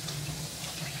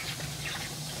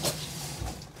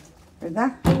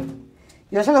 ¿Verdad?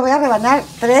 Yo se los voy a rebanar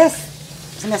 3.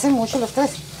 Se me hacen mucho los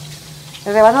 3.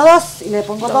 Le rebano 2 y le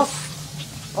pongo 2.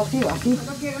 O sí, así. Yo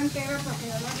lo quiero entero para que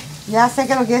lo Ya sé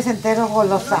que lo quieres entero,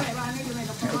 golosa. rebane y me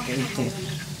lo pongo.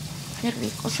 Qué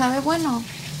rico. ¿Sabe bueno?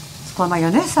 Con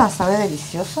mayonesa, sabe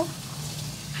delicioso.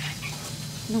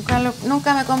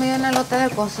 Nunca me he comido un elote de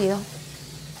cocido.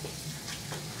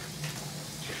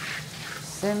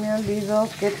 Se me olvidó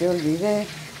que te olvidé.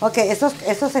 Ok,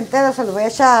 estos enteros se los voy a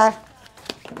echar.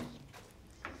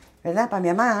 ¿Verdad? Para mi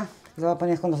mamá. Lo voy a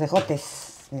poner con los ejotes.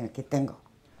 Mira, aquí tengo.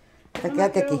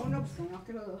 Quédate aquí. Uno, pues, no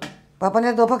quiero 2. Voy a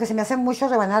poner 2 porque se me hace mucho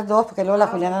rebanar 2 porque luego la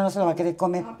Juliana no se lo va a querer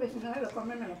comer. No, pues si no se lo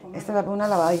come, me lo como. Este le voy a poner una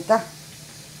lavadita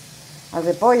al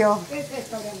repollo. ¿Qué es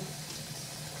esto,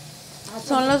 Brenda?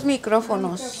 Son los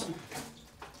micrófonos.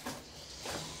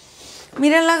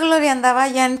 Mira, la Gloria andaba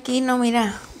ya en Kino,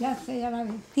 mira. Ya sé, ya la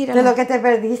vi. Mira. De lo que te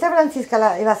perdiste, Francisca,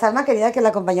 la Salma quería que la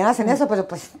acompañaras en eso, pero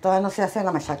pues todavía no se hace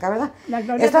la machaca, ¿verdad? La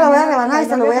Gloria Esto lo voy a también- rebanar y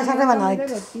la se lo voy a Gloria echar también está muy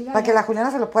rebanadito divertida, para que ya. la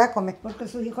Juliana se lo pueda comer. Porque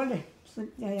su hijo de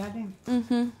allá de...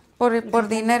 Ujú. Por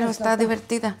dinero, está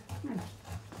divertida.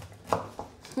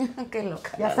 Qué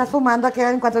loca. Ya está fumando aquí,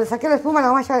 en cuanto le saque la espuma le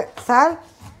vamos a echar sal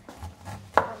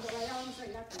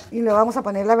y le vamos a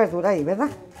poner la verdura ahí, ¿verdad?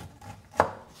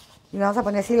 Y le vamos a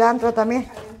poner cilantro también.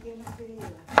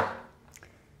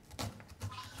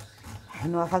 Ay,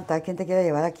 no va a faltar quien te quiera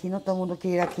llevar aquí, no todo el mundo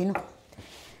quiere ir aquí, ¿no?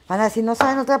 Van a decir, no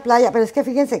saben otra playa, pero es que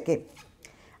fíjense que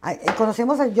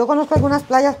yo conozco algunas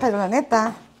playas, pero la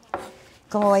neta,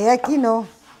 como vaya aquí, no.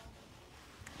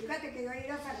 Fíjate que yo he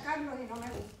ido a San Carlos y no me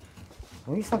gusta.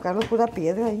 Uy, San Carlos pura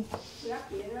piedra ahí. La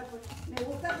piedra, pues. Me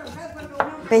gusta, pero ¿sabes? Cuando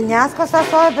uno... Peñasco está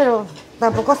suave, pero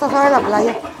tampoco está suave la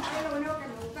playa. Es lo único que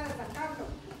me gusta de San Carlos.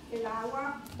 El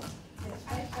agua,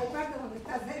 hay partes donde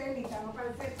está serenita,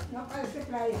 no parece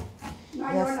playa. No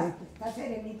hay Ya olas, sé. está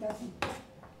serenita así.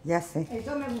 Ya sé.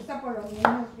 Eso me gusta por los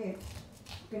niños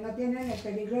que no tienen el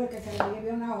peligro de que se les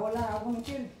lleve una ola, algo, ¿me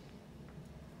entiendes?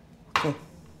 Ok.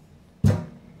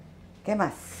 ¿Qué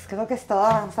más? Creo que es todo.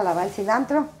 Vamos a lavar el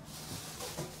cilantro.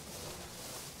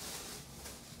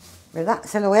 ¿Verdad?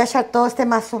 Se lo voy a echar todo este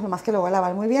mazo, nomás que lo voy a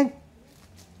lavar muy bien.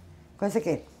 Acuérdense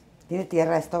que tiene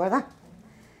tierra esto, ¿verdad?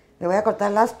 Le voy a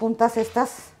cortar las puntas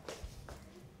estas.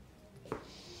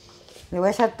 Le voy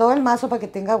a echar todo el mazo para que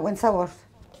tenga buen sabor.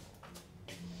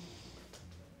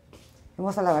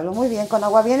 Vamos a lavarlo muy bien, con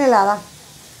agua bien helada.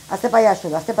 Hazte para allá,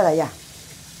 Chulo, hazte para allá.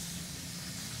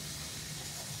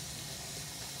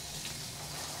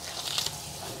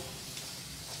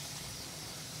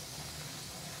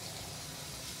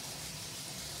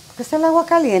 ¿Por qué está el agua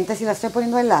caliente si la estoy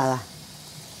poniendo helada?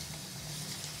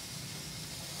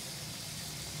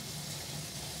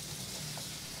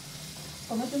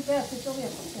 Cómete un pedacito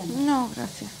bien. No,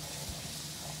 gracias.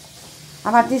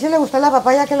 ¿A Martín se le gustó la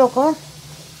papaya, qué loco?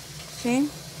 Sí.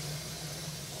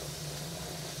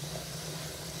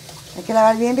 Hay que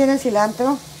lavar bien el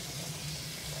cilantro.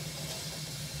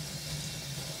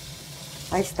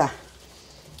 Ahí está.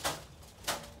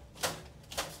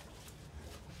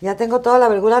 Ya tengo toda la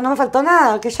verdura, no me faltó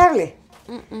nada, hay que echarle.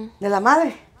 De la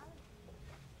madre.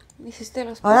 Hiciste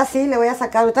los... Ahora sí, le voy a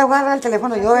sacar. Ahorita voy a agarrar el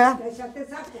teléfono yo, ¿verdad? Le echaste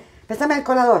saco. Préstame el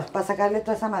colador para sacarle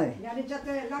toda esa madre. Ya le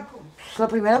echaste el saco. Lo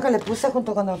primero que le puse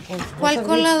junto con el... ¿Cuál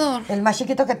colador? El más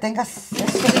chiquito que tengas.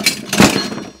 Eso.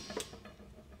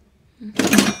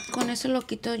 Con eso lo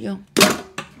quito yo.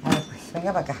 A ver, pues,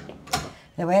 venga para acá.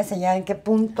 Le voy a enseñar en qué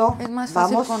punto Es más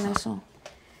fácil vamos. con eso.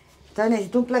 Entonces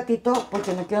necesito un platito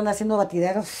porque no quiero andar haciendo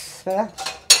batideros, ¿verdad?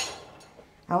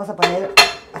 Vamos a poner...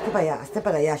 hazte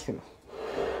para allá, Chulo.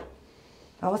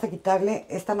 Vamos a quitarle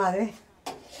esta madre.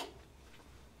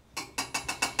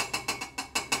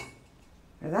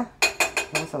 ¿Verdad?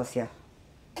 Vamos a vaciar.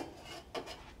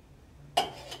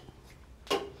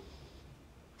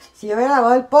 Si yo hubiera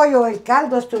lavado el pollo, el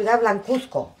caldo estuviera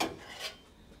blancuzco.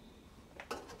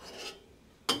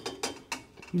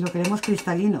 Y lo queremos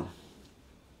cristalino.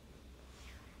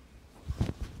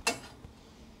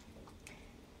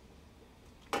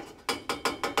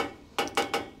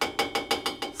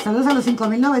 a los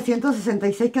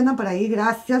 5.966 que andan por ahí.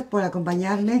 Gracias por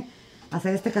acompañarme a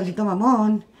hacer este caldito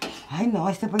mamón. Ay, no,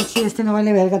 este no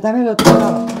vale verga. Dame el otro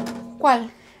lado.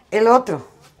 ¿Cuál? El otro.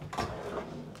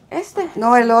 ¿Este?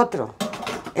 No, el otro.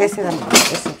 Ese, dame.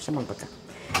 Ese, se me acá.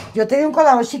 Yo tenía un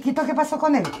colador chiquito. ¿Qué pasó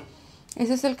con él?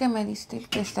 Ese es el que me diste, el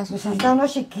que estás Pues usando. está uno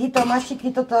chiquito, más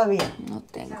chiquito todavía. No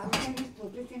tengo. ¿Sabes qué tienes tú,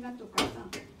 Cristina, en tu casa?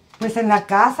 Pues en la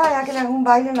casa, ya que le hago un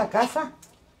baile en la casa.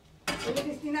 Oye,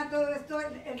 Cristina, todo esto,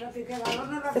 el refrigerador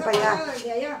no lo has Este para allá. sacado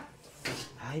desde allá.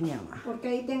 Ay, mi mamá. Porque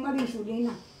ahí tengo la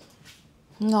insulina.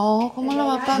 No, ¿cómo lo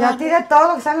va a Ya pagar? tiré todo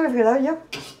lo que está en el refrigerador yo.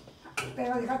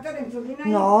 Pero dejaste la insulina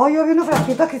ahí. No, yo vi unos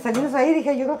frasquitos cristalinos ahí.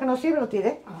 Dije, yo creo que no sirve, lo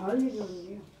tiré. Ay, Dios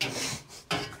mío.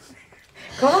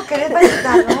 ¿Cómo querés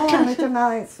bailar? No, no he hecho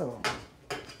nada de eso.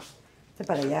 Este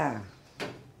para allá.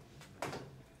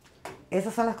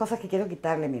 Esas son las cosas que quiero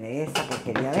quitarle, mire, esa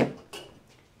porquería, ¿ves?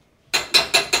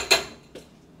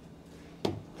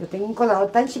 Yo tengo un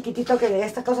colador tan chiquitito que de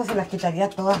estas cosas se las quitaría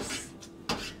todas.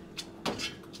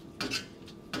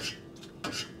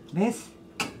 ¿Ves?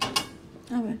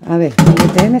 A ver,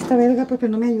 méteme esta verga porque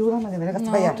no me ayuda, de verga, hasta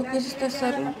No, para tú allá. quisiste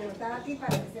hacerlo. Pero estaba aquí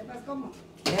para que sepas cómo.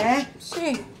 ¿Eh?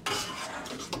 Sí.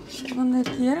 Donde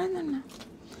quieras, nena.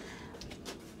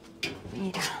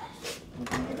 Mira.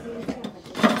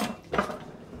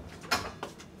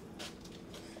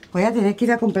 Voy a tener que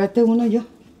ir a comprarte uno yo.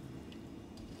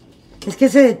 Es que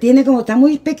se detiene como está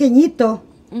muy pequeñito.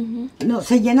 No,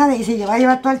 se llena de... y se va a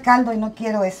llevar todo el caldo y no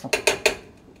quiero eso.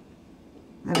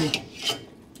 A ver.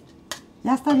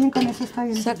 Ya está bien con eso, está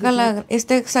bien.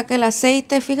 Saca el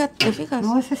aceite, fíjate, ¿te fijas?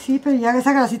 No, ese sí, pero ya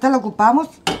esa grasita la ocupamos.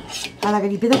 A la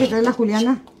gripita que trae la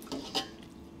Juliana.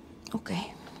 Ok.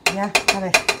 Ya, a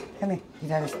ver, déjame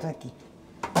tirar esto de aquí.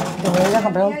 Te voy a ir a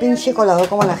comprar un pinche colador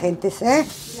como la gente, ¿eh?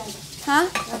 ¿Ah?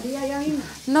 La tía ya vino.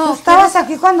 Tú No, estabas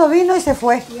aquí cuando vino y se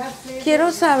fue.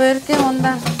 quiero saber qué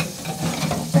onda.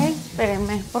 Ok,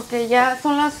 espérenme, porque ya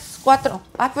son las 4.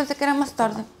 Ah, pensé que era más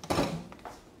tarde.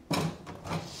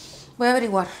 Voy a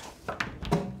averiguar.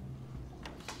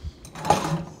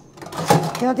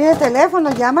 Que no tiene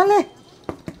teléfono, llámale.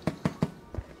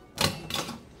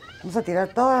 Vamos a tirar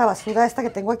toda la basura esta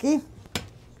que tengo aquí.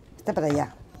 Esta para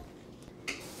allá.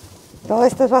 Todo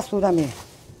esto es basura, mire.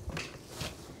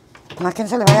 Más que no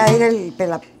se le vaya a ir el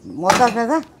pelamotas,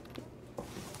 ¿verdad?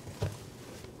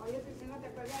 Oye, Cristina, ¿te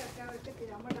acuerdas de cada vez que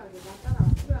tiramos la lata a la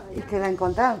basura de Y allá? que la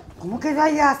encontraron. ¿Cómo que la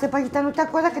hallaste, Paquita? ¿No te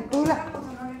acuerdas que tú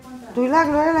y la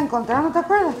Gloria la encontraron? ¿No te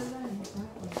acuerdas?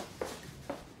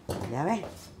 Ya ves.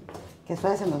 Que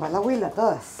suave se nos va la huila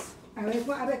todas. A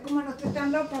ver cómo no estoy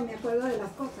tan loca, me acuerdo de las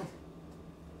cosas.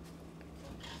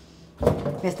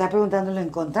 Me está preguntando, ¿lo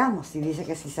encontramos? Y dice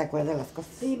que sí se acuerda de las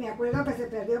cosas. Sí, me acuerdo que se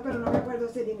perdió, pero no me acuerdo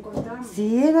si lo encontramos.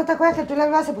 Sí, ¿no te acuerdas que tú y la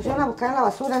Gloria se pusieron a buscar en la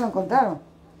basura y lo encontraron?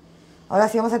 Ahora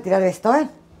sí vamos a tirar esto, ¿eh?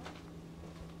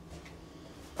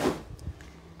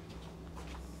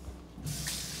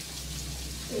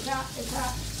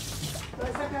 Toda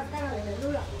esa cáscara de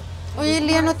verdura. Oye,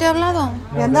 Lía, ¿no te he hablado?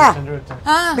 ¿Qué anda?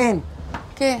 Ah, Ven,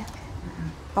 ¿qué?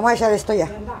 vamos a echar esto ya.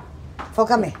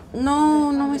 Fócame.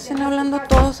 No, no me estén hablando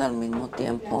todos al mismo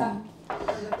tiempo.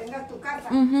 Cuando tengas tu casa.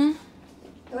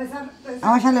 Toda esa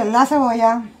Vamos a echarle la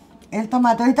cebolla, el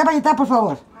tomate. Ahorita, Payita, por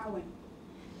favor. bueno.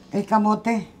 El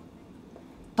camote.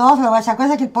 Todo se lo va a echar.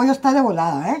 Acuérdense que el pollo está de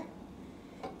volada, ¿eh?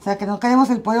 O sea, que no queremos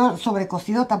el pollo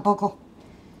sobrecocido tampoco.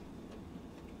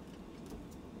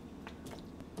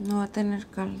 No va a tener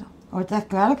caldo. Ahorita,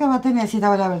 claro que va a tener. Si la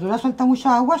verdura suelta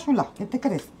mucha agua, chula. ¿Qué te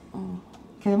crees?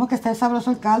 Queremos que esté sabroso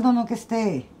el caldo, no que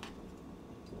esté...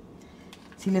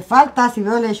 Si le falta, si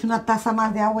veo, le echo una taza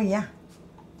más de agua y ya.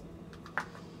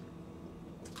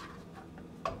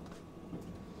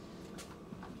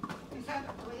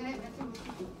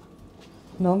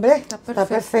 No, hombre, está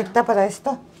perfecta para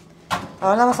esto.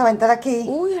 Ahora la vamos a aventar aquí.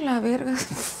 Uy, a la verga.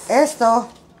 Esto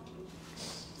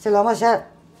se lo vamos a echar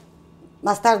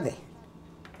más tarde.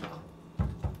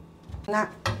 Una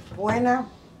buena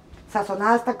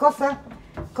sazonada esta cosa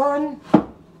con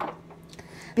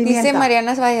pimienta. Dice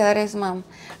Mariana Valladares, mam.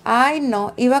 Ay,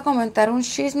 no, iba a comentar un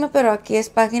chisme, pero aquí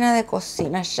es página de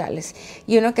cocina, chales.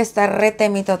 Y uno que está rete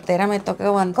mitotera, me toca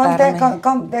aguantarme.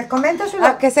 Comenta su...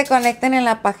 A que se conecten en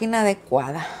la página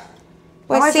adecuada.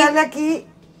 Pues vamos sí, a echarle aquí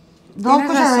 2 Tienes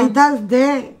cucharaditas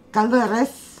de caldo de res.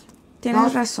 tienes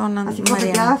 2, razón, así como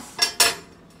Mariana. pegadas.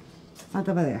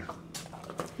 Falta madera.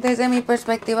 Desde mi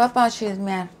perspectiva, para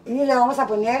chismear. Y le vamos a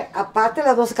poner, aparte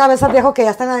las 2 cabezas de ajo que ya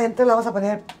están adentro, le vamos a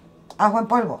poner ajo en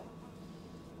polvo.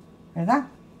 ¿Verdad?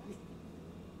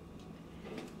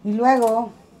 Y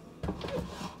luego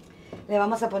le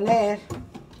vamos a poner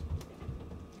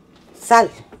sal.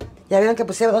 Ya vieron que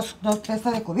puse dos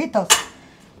presas de cubitos.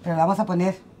 Pero le vamos a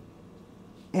poner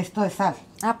esto de sal.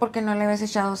 Ah, porque no le habías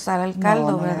echado sal al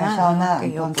caldo, No, no le ¿verdad? había echado nada, Ok,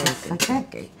 entonces,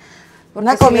 ok.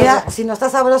 Una Porque comida, si no está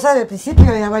sabrosa del principio,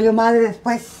 ya valió madre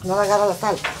después, no le agarra la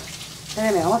sal.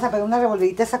 Espérenme, vamos a pegar una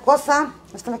revolvidita a esa cosa.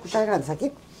 Esta es una cuchara grande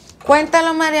aquí.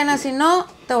 Cuéntalo, Mariana, si no,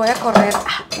 te voy a correr.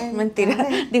 Mentira,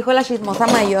 dijo la chismosa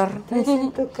mayor. Traes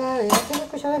en tu cabeza una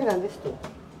cuchara grande tú.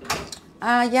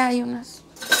 Ah, ya hay unas.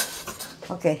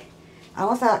 Ok,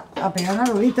 vamos a pegar una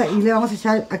rolita y le vamos a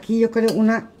echar aquí, yo creo,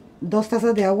 2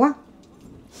 tazas de agua.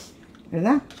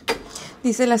 ¿Verdad?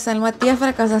 Dice la Salma, tía,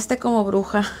 fracasaste como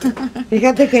bruja.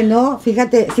 Fíjate que no,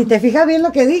 fíjate, si te fijas bien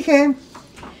lo que dije,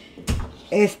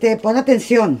 pon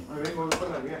atención.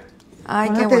 Ay,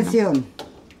 Pon qué atención. bueno.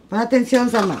 Pon atención,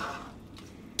 Salma.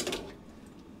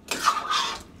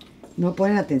 No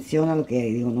ponen atención a lo que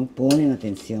digo, no ponen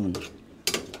atención.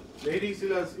 Ladies, ¿y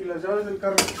las llaves del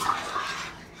carro?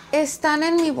 Están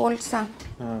en mi bolsa.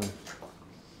 Ah.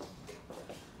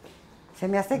 Se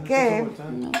me hace que...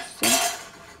 No sé.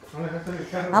 ¿No le dejaste en el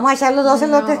carro? Vamos a echar los 2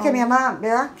 elotes que mi mamá,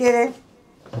 ¿verdad? Quiere.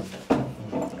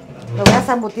 Lo voy a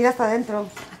zambutir hasta adentro.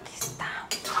 Aquí está.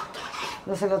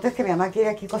 Los elotes que mi mamá quiere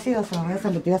aquí cocidos, se los voy a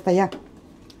zambutir hasta allá.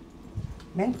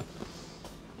 ¿Ven?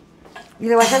 Y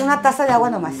le voy a echar una taza de agua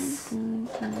nomás.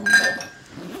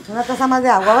 Una taza más de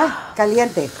agua, ¿va?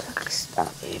 Caliente. Aquí está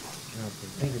bien.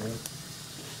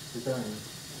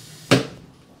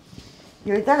 Y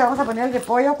ahorita le vamos a poner el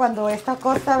repollo cuando esta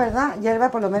cosa, ¿verdad?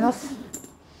 Hierva por lo menos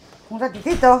un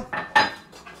ratitito.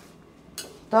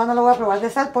 Todavía no lo voy a probar de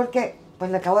sal porque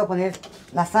pues le acabo de poner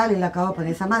la sal y le acabo de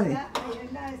poner esa madre.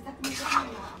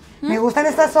 Me gustan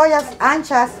estas ollas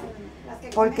anchas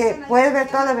porque puedes ver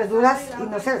todas las verduras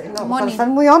y cuando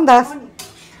están muy hondas,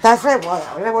 estás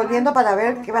revolviendo para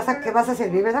ver qué vas a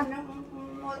servir, ¿verdad?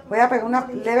 Voy a pegar una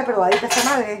leve probadita a esta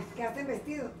madre. Que hace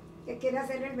vestido, que quiere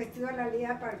hacer el vestido a la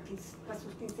Lía para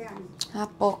sus 15 años. ¿A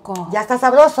poco? Ya está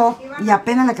sabroso y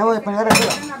apenas le acabo de poner la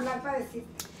verdura. Iban a hablar para decir,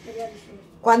 quería decir.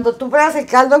 Cuando tú pruebas el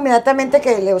caldo, inmediatamente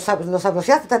que lo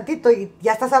sabroseaste tantito y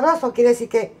ya está sabroso, quiere decir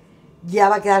que ya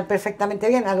va a quedar perfectamente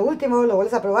bien. A lo último lo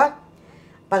vuelves a probar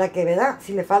para que, ¿verdad?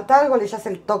 Si le falta algo, le echas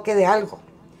el toque de algo.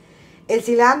 El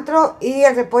cilantro y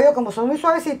el repollo, como son muy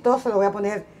suavecitos, se lo voy a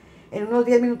poner en unos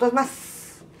 10 minutos más.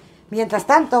 Mientras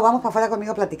tanto, vamos para afuera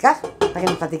conmigo a platicar, para que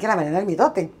nos platique la Mariana del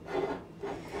mitote.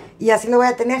 Y así lo voy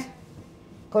a tener,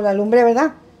 con la lumbre,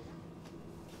 ¿verdad?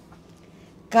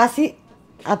 Casi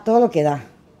a todo lo que da.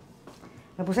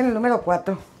 Me puse en el número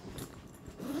 4.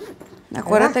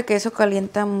 Acuérdate ¿verdad? que eso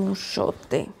calienta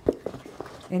muchote.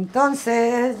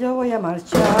 Entonces, yo voy a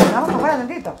marchar. Vamos afuera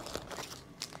tantito.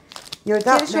 Y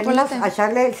ahorita ¿Quieres venimos chocolate? a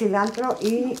echarle el cilantro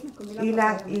y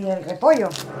el repollo.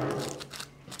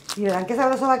 Y verán qué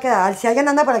sabroso va a quedar. Si alguien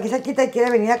anda por aquí cerquita y quiere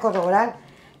venir a corroborar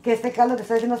que este caldo te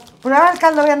está diciendo, prueba el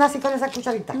caldo, vean así con esa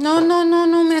cucharita. No,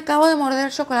 me acabo de morder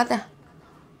el chocolate.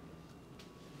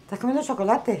 ¿Estás comiendo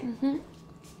chocolate?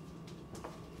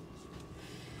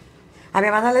 A mi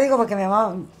hermana le digo porque mi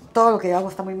mamá, todo lo que yo hago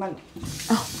está muy mal.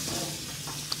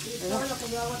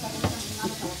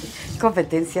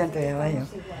 Competencia entre mi mamá y yo.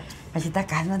 Machita,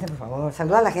 cálmate, por favor.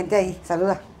 Saluda a la gente ahí,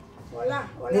 saluda. Hola,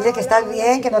 hola. Dile que hola, estás hola.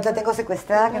 bien, que no te tengo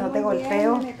secuestrada, que no te Muy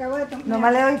golpeo. bien, me acabo de tomar-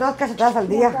 Nomás le doy 2 cachetadas al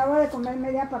Me día. acabo de comer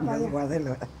media papaya.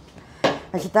 Guárdelo.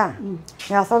 Machita,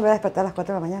 me vas a volver a despertar a las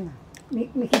 4 de la mañana.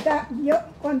 Mijita, yo,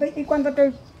 cuando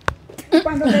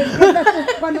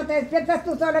te despiertas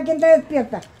tú sola, ¿quién te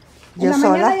despierta? En ¿Yo la sola?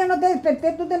 mañana yo no te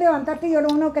desperté, tú te levantaste y yo lo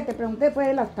único que te pregunté fue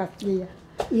de las pastillas.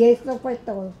 Y eso fue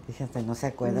todo. Fíjate, no se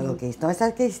acuerda lo que hiciste. ¿No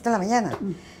sabes qué hiciste en la mañana?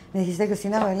 Me dijiste,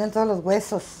 Cristina, me duelen todos los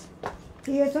huesos.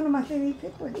 Sí, eso nomás te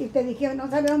dije, pues, y te dije, no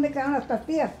sabes dónde quedan las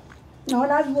pastillas. No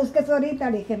las busques ahorita,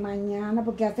 le dije mañana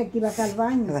porque ya sé que ibas al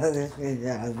baño.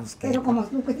 Ya las busqué. Pero como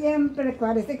tú que siempre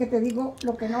parece que te digo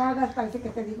lo que no hagas, parece que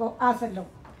te digo, hazlo.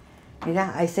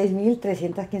 Mira, hay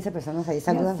 6,315 personas ahí.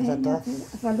 Saludas Ya sé, a todas. ya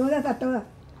sé. Saludas a todas.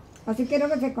 Así quiero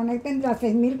que se conecten las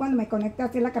 6,000 cuando me conecte a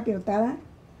hacer la capirotada.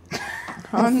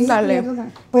 Ándale. Pues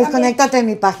Está bien, conéctate en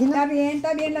mi página.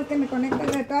 está bien las que me conectan,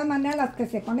 de todas maneras las que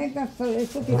se conectan. Es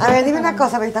suficiente A ver, dime para una mí.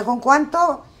 cosa, Berita, ¿con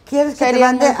cuánto quieres que te Sería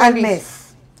mande muy al feliz. mes?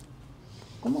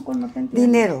 ¿Cómo con no te entiendo?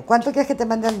 Dinero. ¿Cuánto quieres que te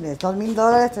mande al mes?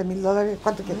 $2,000, $3,000,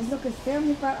 ¿cuánto quieres? Es lo que sea,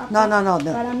 mi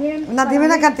No. Para mí, Dime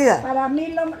una cantidad. Para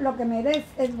mí lo que me des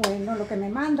es bueno, lo que me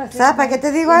mandas. ¿Sabes es para qué bueno,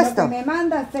 te digo y esto? Lo que me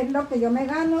mandas es lo que yo me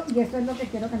gano y eso es lo que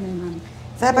quiero que me mandes.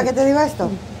 ¿Sabes para qué te digo esto?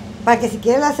 Para que si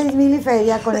quieres las 6,000 y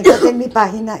feria, conéctate en mi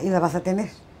página y la vas a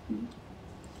tener.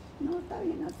 No, está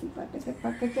bien así,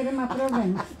 ¿para qué quieres más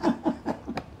problemas?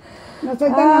 No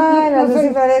soy tan, Ay, la no soy, Lucy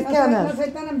Flores, no ¿qué soy- onda? no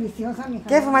soy tan ambiciosa, mija.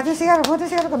 ¿Qué? ¿Fumaste un cigarro? ¿Fumaste un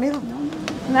cigarro conmigo?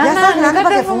 Ya Nana, estás grande ¿nunca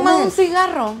para te que fumas un fumes.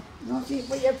 cigarro? No, sí,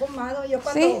 pues yo he fumado. Yo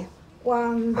cuando, Sí.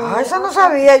 Cuando... Ah, eso no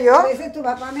sabía yo. A veces tu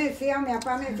papá me decía, mi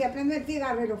papá me decía, prende el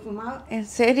cigarro y lo fumaba. ¿En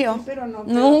serio? Sí, pero no,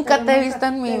 Nunca te he nunca- visto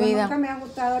en mi pero vida. Nunca me ha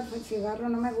gustado el cigarro,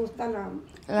 no me gusta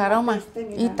El aroma.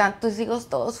 ni Y la- tantos hijos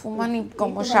todos fuman y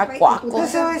como tu papá- y tu chacuacos. papá-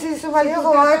 Eso, su y marido tú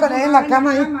jugaba te con él en la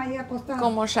cama ahí. ahí acostado.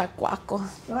 Como chacuacos.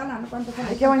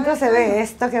 Ay, qué bonito se ve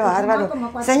esto, qué bárbaro.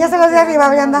 Como Enséñaselo de arriba,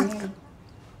 Brianda.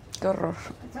 Qué horror.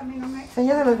 Eso a mí no me...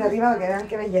 Enséñaselo de arriba para que vean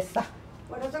qué belleza.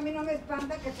 Por eso a mí no me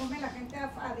espanta que fume la gente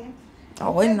adentro.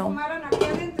 Ay, Si no. fumaran aquí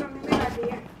adentro, a mí me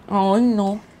daría. Ay,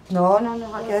 no. No,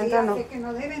 aquí adentro no. Sé que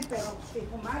no deben, pero si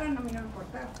fumaran, a mí no me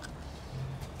importaba.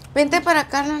 Vente para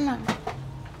acá, Nana.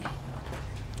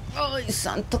 Ay,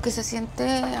 santo, que se siente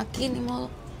aquí, ni modo.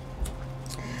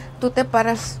 Tú te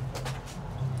paras.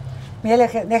 Mire,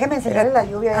 déjeme enseñarle la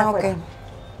lluvia allá Ah, ok. afuera.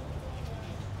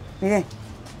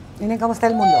 Miren cómo está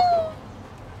el mundo.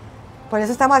 Por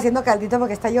eso estamos haciendo caldito,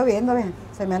 porque está lloviendo, vean.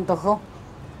 Se me antojó.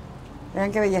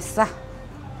 Vean qué belleza.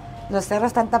 Los cerros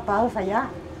están tapados allá.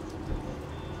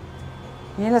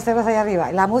 Miren los cerros allá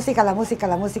arriba. La música,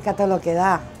 todo lo que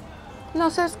da. No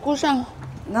se escucha.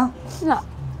 ¿No? No.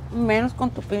 Menos con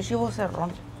tu pinche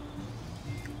vocerrón.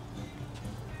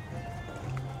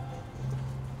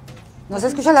 ¿No se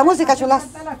escucha la música, chulas?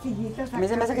 Hacen falta las sillitas A mí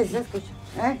se me hace acá. que sí se escucha.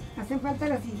 ¿Eh? Hacen falta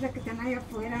las sillitas que están ahí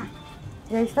afuera.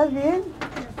 ¿Y ahí estás bien?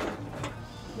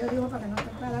 Yo digo para que no te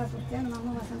paras, ustedes no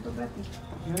vamos a hacer un ratito.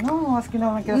 Yo no, es que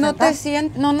no me quiero No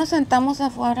sentar. no nos sentamos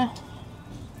afuera.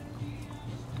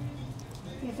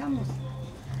 Empezamos.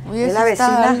 Oye, Es la sí está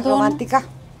vecina alto, ¿no? romántica.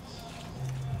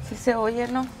 Sí se oye,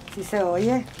 ¿no? Sí se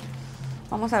oye.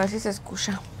 Vamos a ver si se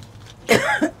escucha.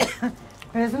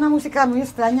 Pero es una música muy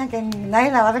extraña que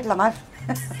nadie la va a reclamar.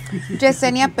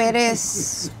 Yesenia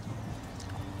Pérez.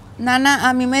 Nana,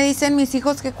 a mí me dicen mis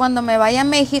hijos que cuando me vaya a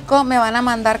México me van a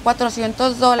mandar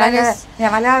 $400. Mi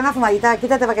mamá le da una fumadita,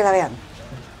 quítate para que la vean.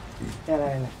 Ya la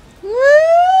ven.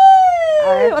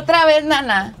 A ver. Otra vez,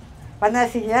 Nana. Van a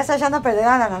decir, ya está echando a perder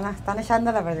a la nana, están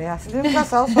echando a perder. Es un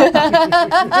close-up,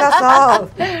 un close-up.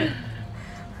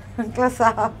 Un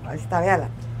close-up. Ahí está, véala.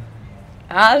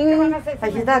 ¿Qué van a hacer?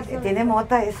 Ay, quita, tiene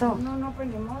mota eso. No, pues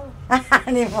ni modo.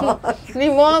 Ni modo. Ni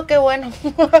modo, qué bueno.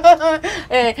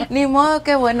 Ni modo,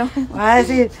 qué bueno. Van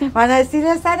a decir,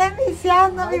 están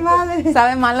enviciando a mi madre.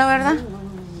 Sabe malo, ¿verdad?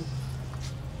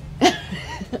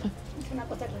 Es una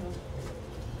cosa que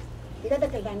no. Fíjate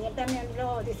que el Daniel también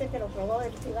dice que lo probó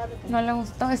el cigarro. No le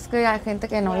gustó, es que hay gente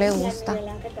que no le Y a gusta. Miguel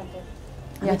Ángel tampoco.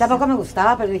 A mí tampoco me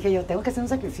gustaba, pero dije yo, tengo que hacer un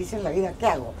sacrificio en la vida, ¿qué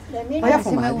hago? De mí, Voy a Sí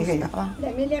me fumar, dije yo. gustaba. de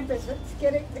Emilia empezó,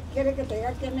 quiere que te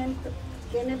diga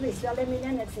quién es visual de Emilia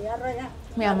en el cigarro. Ella,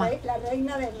 Mi mamá. La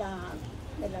reina de las...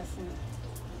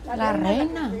 La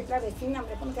reina. La vecina,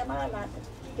 hombre, ¿cómo se llama? La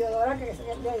Teodora, que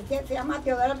se llama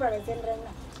Teodora, pero es reina.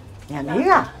 Mi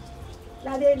amiga,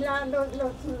 La de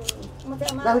 ¿cómo se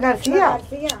llama? Las García. Las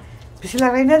García. pues si la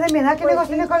reina es de mi edad, ¿qué Pues negocio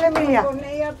tiene sí, con la Emilia? Con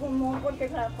ella fumó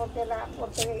porque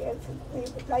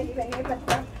ahí venía a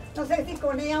platicar. No sé si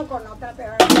con ella o con otra,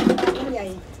 pero muy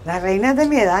ahí. La reina es de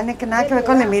mi edad, no hay que nada que ver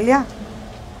con la Emilia. No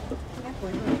me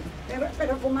acuerdo.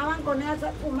 Pero fumaban con ella,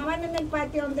 fumaban en el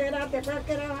patio donde era, ¿te acuerdas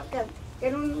que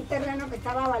era un terreno que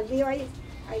estaba baldío ahí?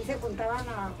 Ahí se juntaban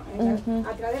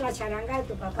atrás de la charanga de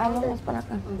tu papá. Vamos para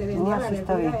acá. Donde vendía la así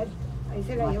está verdura bien. él. Ahí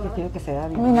se la No, es que llevaban. quiero que se vea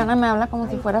Mi bien. nana me habla como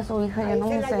si fuera su hija, yo Ahí no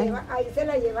se lo la sé. ahí se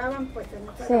la llevaban, pues en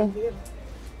otra Sí. baldío.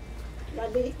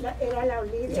 Era la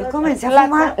Olivia. Yo comencé a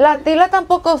fumar. La Tila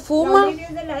tampoco ¿La fuma. Olivia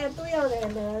es de la edad tuya o de la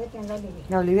edad de quién la Olivia?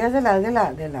 La Olivia es de la De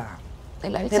la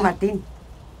de Elsa. Martín.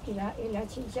 Y la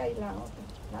Chicha y la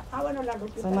otra. Bueno, la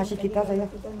Lupita. Son más la chiquitas Olivia,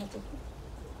 ellas. la Lupita es más chiquita.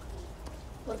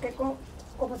 Porque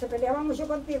como se peleaba mucho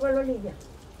contigo la Olivia,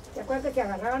 ¿te acuerdas que se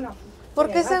agarraban? ¿Por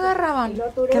qué se agarraban?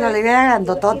 Que la Olivia era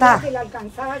grandotota. Si la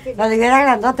alcanzabas, La Olivia era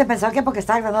grandota, pensaba que porque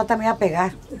estaba grandota me iba a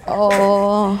pegar.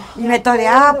 Oh. Y me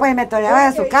toreaba, pues me toreaba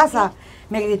de su casa.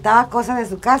 Me gritaba cosas de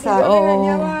su casa.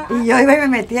 Y yo iba y me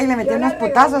metía y le metía Yo la unos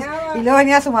putazos. regañaba. Y luego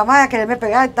venía su mamá a quererme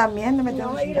pegar y también le metía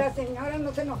No, unos y la chingazos. señora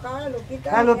no se enojaba, la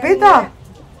Lupita. ¿La Lupita?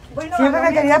 Bueno, Siempre a lo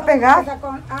me quería menos, pegar. o sea,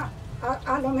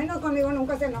 a lo menos conmigo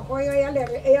nunca se enojó.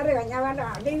 Ella regañaba a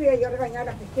la Livia y yo regañaba a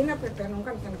la Cristina, pero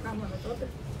nunca nos enojamos nosotros.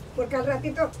 Porque al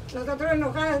ratito, nosotros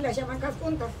enojadas las chamacas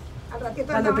juntas. Al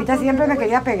ratito La andaban Lupita juntas, siempre me güey.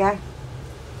 quería pegar.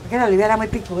 Porque la Olivia era muy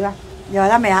picuda. Y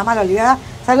ahora me ama la Olivia.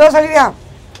 ¡Saludos, Olivia!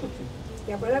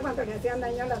 ¿Te acuerdas cuando le hacían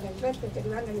daño a las del frente? Que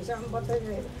iban y le echaban botes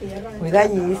de tierra. Muy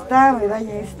dañista, muy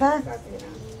dañista.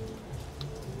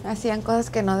 Hacían cosas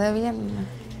que no debían.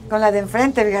 Con la de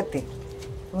enfrente, fíjate.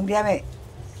 Un día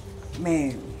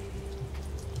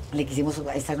le quisimos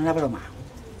hacer una broma.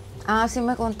 Ah, sí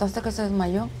me contaste que se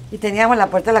desmayó. Y teníamos la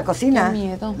puerta de la cocina. Qué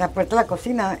miedo. La puerta de la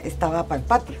cocina estaba para el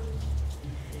patio.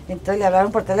 Entonces le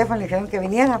hablaron por teléfono, le dijeron que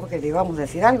viniera porque le íbamos a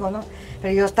decir algo, ¿no?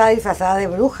 Pero yo estaba disfrazada de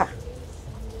bruja.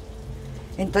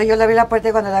 Entonces yo le abrí la puerta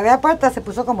y cuando le abrí la puerta se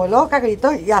puso como loca,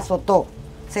 gritó y azotó.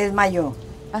 Se desmayó.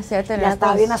 Así Ya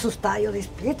estaba bien asustada, yo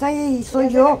despierta y soy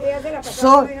yo.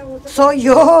 Soy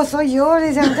yo, le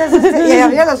dice, y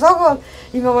abría los ojos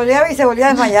y me volvía a ver y se volvía a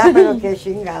desmayar, pero qué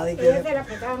chingado. Ella se la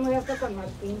pasaba muy hasta con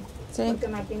Martín, Sí. porque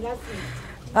Martín las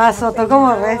Azotó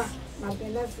como res.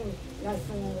 Martín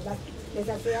les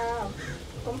hacía,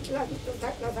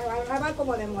 las agarraba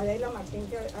como de modelo, Martín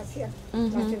que hacía.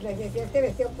 Les decía, este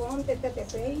vestido ponte, este te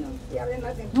peino, y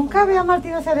además Nunca vi a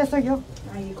Martín hacer eso yo.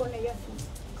 ahí con ella sí.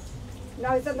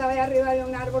 Una vez andaba ahí arriba de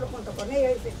un árbol junto con ella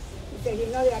y se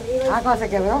vino de arriba. Ah, cuando se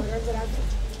quebró. El brazo.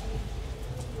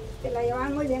 Se la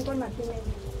llevaban muy bien con Martín.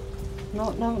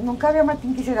 Nunca vi a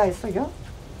Martín que hiciera eso yo.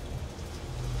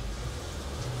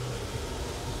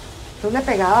 Tú le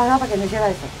pegabas, ¿no? Para que no hiciera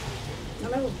eso. No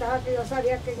me gustaba, que yo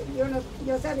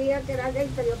sabía que era gay,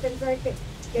 pero yo pensaba que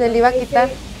 ¿Se le iba a quitar?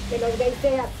 Que los gays se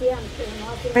hacían, pero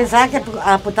no hacían. Pensaba que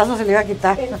a putazo se le iba a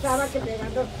quitar. Pensaba que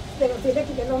pegando, pero sí le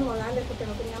quité los modales porque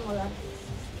no tenía modales.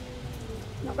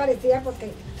 No parecía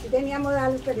porque sí tenía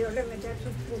modales, pero yo le metí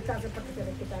sus putazos para que se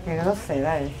le quitaran. Qué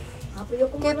grosera es. Pues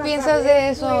yo como ¿Qué iba a piensas saber, de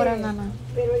eso pues, ahora, Nana?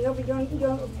 Pero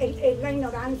es la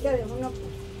ignorancia de uno,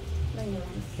 pues, la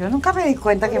ignorancia. Yo nunca me di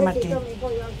cuenta que Martín. Pobrecito,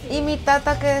 mi hijo, yo sí. ¿Y mi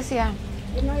tata qué decía?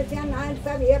 Él no decía nada, él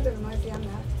sabía, pero no decía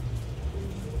nada.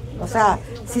 O sea,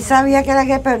 sí sabía que era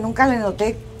gay, pero nunca le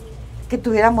noté que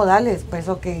tuviera modales, pues,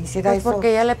 o que hiciera Pues eso.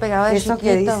 porque ella le pegaba de eso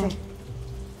chiquito. que dice.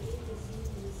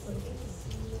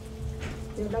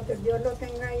 Dios lo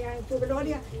tenga ya en su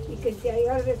gloria y que si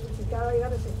haya resucitado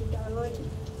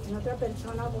en otra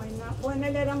persona buena. Bueno,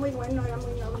 él era muy bueno, era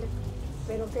muy noble,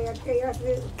 pero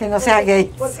que no sea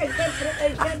gay. Porque él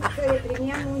se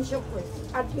deprimía mucho, pues.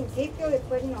 Al principio,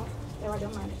 después no, le valió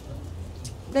mal.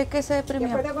 ¿De qué se deprimió?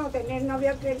 Después de cuando tenía el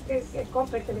novio que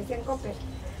Copper, que le decían Copper.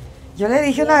 Yo le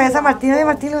dije una vez a Martín, oye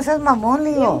Martín, no seas mamón, le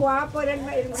Bien digo. guapo, era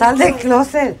el Sal novio- del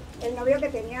closet. El novio que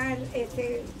tenía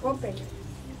ese Copper.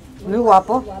 Muy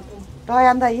guapo.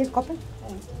 ¿Todavía anda ahí el Coppel?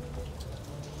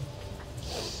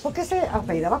 ¿Por qué se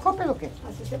apellidaba Coppel o qué?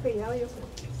 Así se apellidaba yo creo.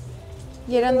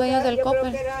 Y eran dueños del Yo creo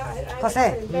Coppel. que era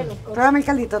José, el de los Coppel. pruébame el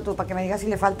caldito tú para que me digas si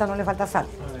le falta o no le falta sal.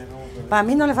 A ver, vamos a ver. Para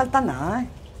mí no le falta nada, ¿eh?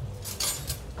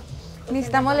 Ni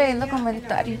estamos leyendo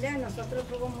comentarios. En la familia de nosotros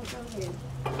hubo muchos bien.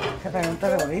 Se pregunta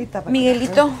de ahorita. para que-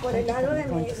 Miguelito. Por el lado de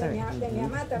 ¿Cómo mi se ve? de mi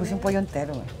mamá Puse también un pollo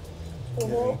entero, güey.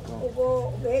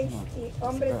 hubo gays y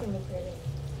hombres y mujeres.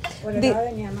 Por el Di- lado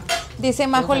de mi mamá. Dice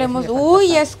Majo Déjame Lemos, ver si le falta uy,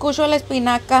 sal. escucho la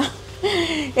espinaca.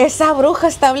 Esa bruja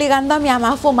está obligando a mi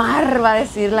mamá a fumar, va a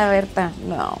decir la Berta.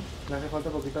 No. Le hace falta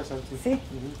poquita de sal, sí. Sí.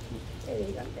 Ujú. Que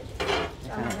digan que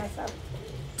la mamá sabe.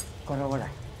 Corroborar.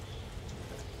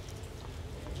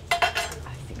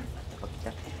 Ay, sí, me falta poquita.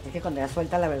 Es que cuando ya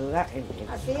suelta la verdura, Así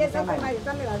 ¿cómo se esa llama?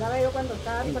 forma me la daba yo cuando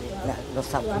estaba. El- porque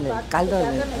el caldo,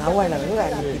 el agua de la verdura,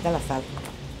 le quita la sal.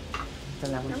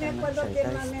 Entonces, No me acuerdo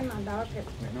quién más me mandaba que...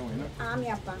 Bueno. Ah, mi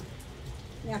papá.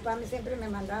 Mi papá siempre me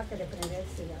mandaba que le prendiera el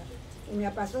cigarro. Y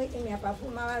mi papá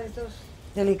fumaba de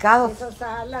Delicados, esos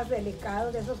alas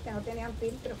delicados, de esos que no tenían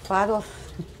filtro. faros.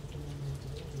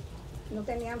 No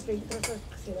tenían filtro esos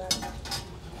cigarros.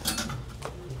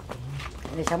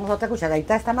 Le echamos otra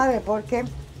cucharadita a esta madre porque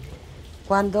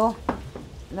cuando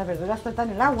las verduras sueltan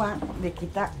el agua, le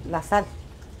quita la sal.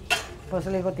 Por eso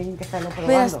le digo, tienen que estarlo probando.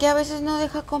 Pero es que a veces no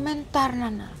deja comentar,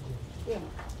 Nana. Bien.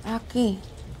 Aquí.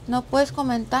 ¿No puedes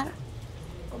comentar?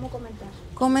 ¿Cómo comentar?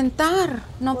 Comentar.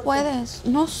 No ¿Por qué? puedes.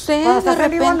 No sé, Cuando de estás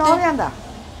en vivo, repente. no, anda.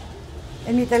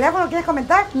 ¿En mi teléfono quieres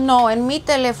comentar? No, en mi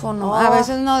teléfono. Oh. A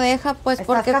veces no deja, pues, Estás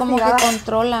porque como que castigada.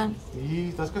 controlan. Y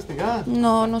estás castigada.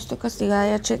 No, no estoy castigada,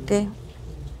 ya chequé.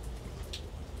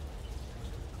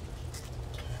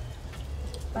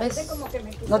 Parece ¿Ves? como que me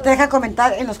quiso... No te deja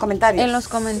comentar en los comentarios. En los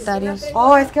comentarios.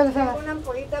 Oh, es que Tengo una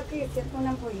ampollita aquí, siento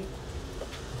una ampollita.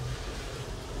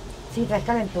 Sí, traes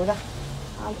calentura.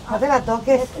 Ay, No te la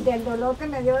toques. Del dolor que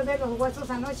me dio de los huesos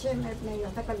anoche, me dio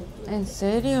esta calentura. ¿En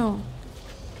serio?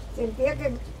 Sentía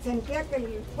que el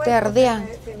cuerpo Te ardía.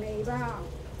 se me iba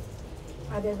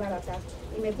a desbaratar.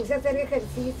 Y me puse a hacer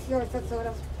ejercicio a estas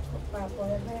horas para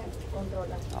poderme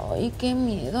controlar. Ay, qué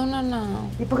miedo, Nana.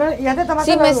 ¿Y por qué ya te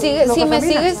tomaste Si me glucosamina?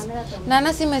 sigues,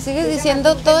 Nana, si me sigues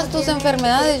diciendo todas tus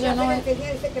enfermedades, yo no me... me...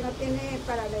 Dice que no tiene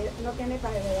paralelidad.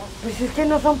 Pues es que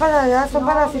no son para la edad, son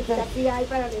para si te... Aquí hay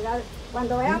paralelidad.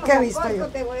 Cuando vayamos Nunca he a visto Costco yo.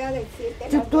 te voy a decir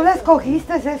que Tú la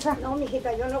escogiste esa. No,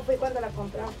 mijita, yo no fui cuando la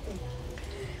compraste.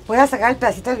 Voy a sacar el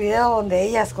pedacito del video donde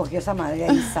ella escogió esa madre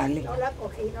y sale. No la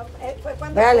cogí, no, fue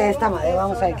cuando... Véale esta madre,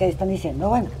 vamos a ver qué están diciendo.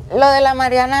 Bueno, Lo de la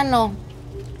Mariana, no.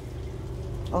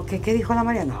 Ok, ¿qué dijo la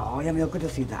María? No, ya me dio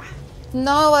curiosidad.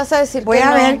 No, vas a decir Voy que a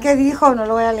no. ver qué dijo, no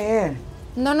lo voy a leer.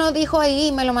 No dijo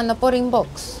ahí, me lo mandó por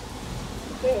inbox.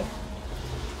 ¿Qué?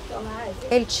 Toma,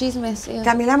 El chisme, sí.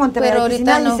 Camila Monteverde Pero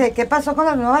Cristina ahorita no. dice, ¿qué pasó con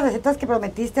las nuevas recetas que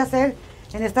prometiste hacer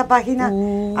en esta página?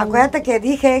 Acuérdate que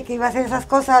dije que iba a hacer esas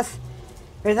cosas,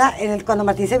 ¿verdad? Cuando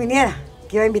Martín se viniera,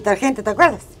 que iba a invitar gente, ¿te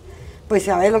acuerdas? Pues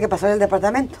a ver lo que pasó en el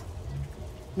departamento.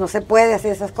 No se puede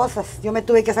hacer esas cosas. Yo me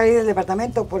tuve que salir del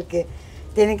departamento porque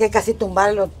tienen que casi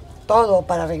tumbarlo todo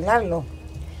para arreglarlo.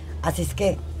 Así es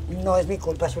que no es mi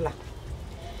culpa, chula.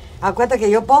 Acuérdate que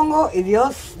yo pongo y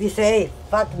Dios dice, hey,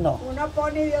 fuck no. uno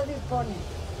pone y Dios dispone.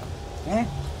 ¿Eh?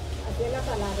 Así es la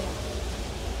palabra.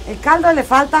 El caldo le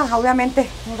falta, obviamente,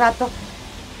 un rato.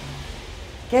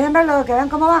 ¿Quieren verlo? Que vean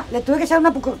cómo va. Le tuve que echar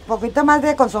un poquito más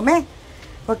de consomé,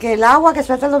 porque el agua que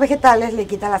sueltan los vegetales le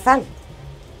quita la sal.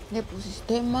 Le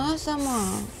pusiste más,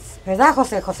 mamá. ¿Verdad,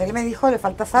 José? José me dijo, le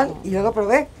falta sal, y yo lo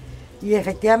probé, y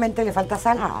efectivamente le falta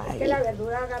sal. Es que la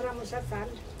verdura agarra mucha sal.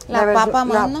 La papa, la-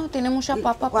 mano, tiene mucha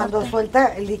papa. Cuando aparte.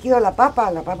 suelta el líquido de la papa,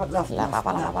 las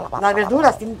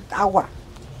verduras tienen agua,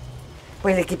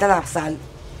 pues le quita la sal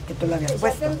que tú le habías Echaste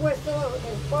puesto. el hueso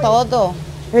del pollo. Todo.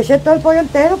 Eché todo el pollo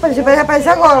entero, pero si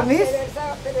parece gornis.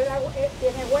 Pero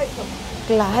tiene hueso.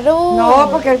 Claro. No,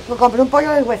 porque compré un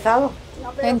pollo deshuesado.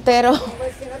 No, pero Entero.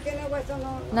 pues, si no tiene hueso,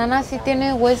 no. Nana sí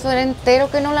tiene hueso, era entero,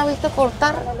 que no la viste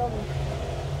cortar. No lo vi.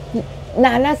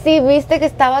 Nana sí viste que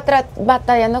estaba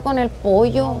batallando con el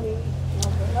pollo.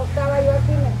 No estaba yo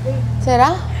aquí, me fui.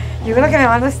 ¿Será? Yo creo que mi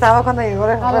mamá no estaba cuando llegó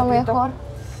el A lo ratito. mejor.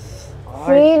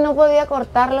 Sí, no podía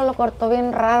cortarlo, lo cortó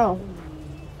bien raro.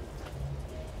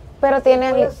 Pero El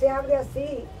tiene, pollo se abre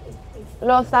así.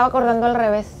 lo estaba cortando al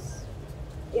revés.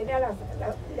 Tiene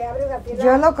le abres así.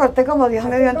 Yo lo corté como Dios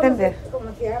me dio a entender. Como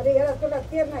si abrieras con las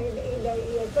piernas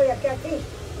y estoy aquí.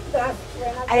 Tras,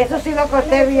 A eso sí lo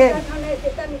corté bien. No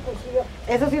necesita ni cuchillo.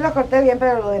 Eso sí lo corté bien,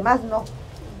 pero lo demás no.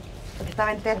 Porque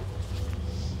estaba entero.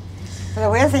 Se lo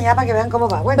voy a enseñar para que vean cómo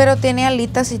va. Bueno, Pero tiene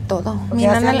alitas y todo. porque Mi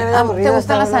ya se Nana, le ve aburrido ¿te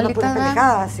estar gustan las hablando puras alitas, verdad?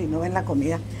 pendejadas si no ven la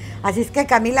comida. Así es que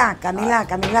Camila.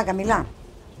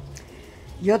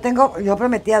 Yo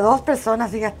prometí a 2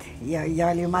 personas, fíjate, y ya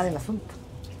valió más del asunto.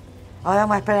 Ahora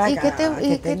vamos a esperar ¿Y a qué te- que y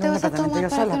qué tenga te un vas a departamento tomar yo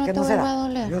para sola. que no ¿Qué te no vuelva será? a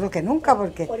doler? Yo creo que nunca,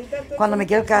 porque Ahorita estoy cuando me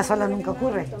quiero quedar sola tomando nunca una-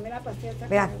 ocurre. tomé la pastilla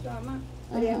Vean. con tu mamá.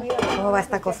 ¿Cómo va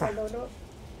esta cosa?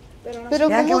 Pero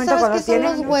Vean qué ¿cómo bonito sabes color que son tiene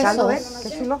los el caldo, huesos?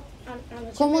 ¿ves? Qué chulo.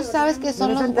 ¿Cómo sabes que Yo son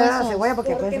le los eché entera la huesos? cebolla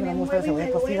porque Porque acuérdense que me me gusta la mueve y cebolla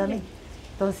me cocida a mí. duele.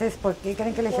 Entonces, ¿por qué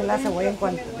creen que le eché la cebolla en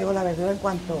cuanto, digo, la verdura en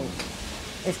cuanto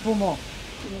espumó?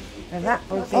 ¿Verdad?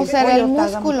 Porque O sea, pollo el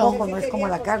tarda muy músculo. poco, no es como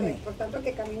la carne. Por tanto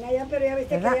que camina ya, pero ya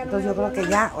viste ¿Verdad? que ya no Entonces me yo creo dolió que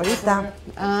nada. ya, ahorita,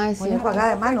 Ay, sí. voy a enjuagar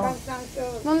de mano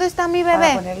 ¿Dónde está mi para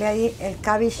bebé? ponerle ahí el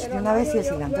cabbage Pero de una no, vez y el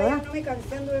yo cilantro, ya ¿verdad? no me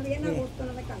cansé, anduve bien a Sí. gusto,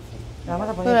 no me cansé. Le vamos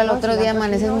a poner Pero el todo otro día cilantro,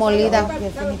 amaneces no, molida. y ¿Sabes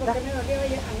encimita. por qué me dolió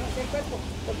ya anoche el cuerpo?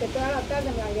 Porque toda la tarde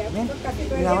me había Ven, casi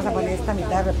todo y el le vamos a día me poner había esta mitad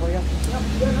de acostado. repollo. No,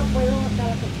 yo no puedo estar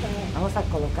acostada. Vamos a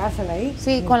colocársela ahí.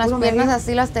 Sí, en con el las puro piernas medio,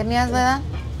 así las tenías, ¿verdad?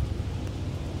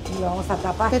 y lo vamos a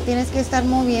tapar. Que tienes que estar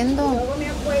moviendo. Luego me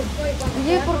acuesto y cuando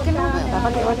Oye, estoy ¿por qué no acostada, me-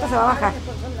 Tapa que ahorita se va a bajar. me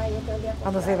pongo ahí todo el día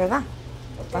Cuando se, acostada. ¿verdad?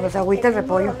 Cuando se agüita el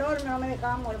repollo. dolor no me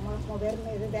dejaba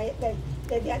moverme desde ahí,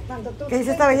 desde cuando tú... ¿Qué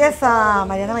dice esta belleza,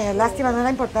 Mariana Mayor? Lástima, no era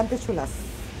importante, chulas.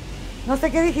 No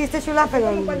sé qué dijiste, chula, pero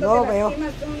Como cuando no te veo.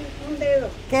 lastimas un dedo.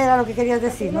 ¿Qué era lo que querías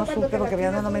decir? Como No cuando supe te porque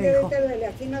Mariana no lastimas me un dedo dijo. y te duele,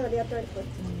 así me dolía todo el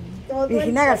cuerpo. Todo el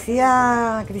Virginia cuerpo.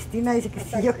 García, Cristina dice que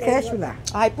sí, yo qué, chula.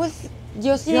 Ay, pues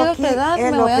yo sí Yo a aquí, tu edad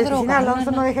en me lo voy a que Cristina drogar.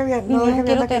 Alonso no deje bien, Y no no deje bien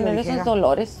quiero la que lo tener esos dijera.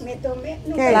 dolores. Me tomé,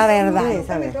 ¿Qué? La verdad.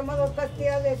 Sí, a me ver. tomo 2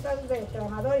 pastillas de esas de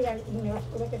tramador y me las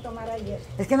tuve que tomar ayer.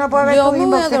 Es que no puedo ver Yo tu me voy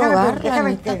inbox, a déjame, drogar, la déjame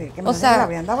neta. que me O lo enseñe la sea,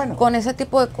 Brianda, bueno. con ese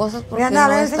tipo de cosas, porque Brianda, a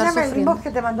no ver, estar enséñame el sufriendo. inbox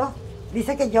que te mandó.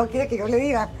 Dice que yo quiere que yo le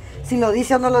diga si lo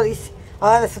dice o no lo dice.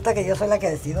 Ahora resulta que yo soy la que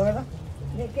decido, ¿verdad?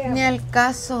 ¿De qué? Ni el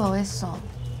caso, eso.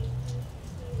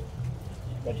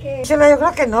 ¿De qué? Chula, yo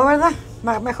creo que no, ¿verdad?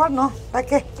 Mejor no, ¿para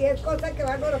qué? Si es cosa que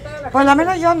va a alborotar a la Por lo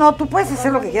menos yo no, tú puedes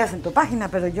hacer lo que quieras en tu página,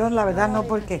 pero yo la verdad no,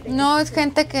 porque No, es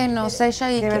gente que nos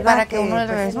echa y De que verdad para que que, uno le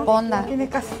pues, no, responda no tiene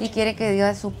caso. y quiere que diga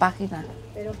de su página.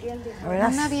 Pero ¿quién dijo? la verdad,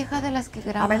 Una vieja de las que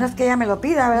graba. a menos que ella me lo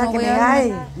pida, ¿verdad? No que voy me a diga, ver.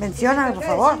 ay, mencióname, por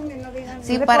favor.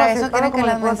 Sí, Yo le para puedo eso hacer quiero paro que como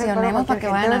le las puedo hacer paro a mencionemos, para que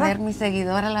cualquier vayan gente, a ver ¿verdad? mis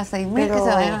seguidoras, las 6,000 que se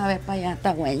Pero- vayan a ver para allá,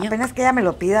 Tagüeño. Apenas que ella me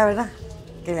lo pida, ¿verdad?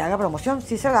 Que le haga promoción,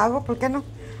 sí se la hago, ¿por qué no?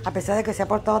 A pesar de que se ha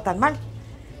portado tan mal,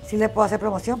 sí le puedo hacer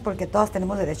promoción porque todos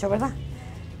tenemos derecho, ¿verdad?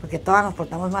 Porque todas nos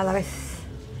portamos mal a veces.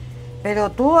 Pero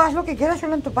tú haz lo que quieras,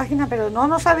 Chula, en tu página, pero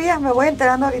no sabía, me voy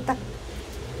enterando ahorita.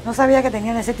 No sabía que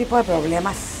tenían ese tipo de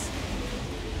problemas.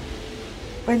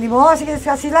 Pues ni modo,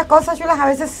 así las cosas, Chulas, a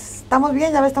veces estamos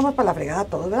bien, ya ves, estamos para la fregada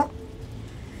todos, ¿verdad?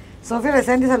 Sofía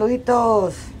Reséndiz,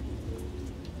 saluditos.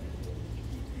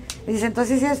 Y dice,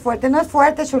 entonces sí es fuerte. No es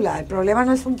fuerte, chula. El problema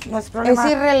no es problema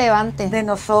Es irrelevante. de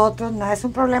nosotros, nada. Es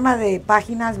un problema de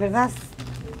páginas, ¿verdad?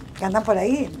 Que andan por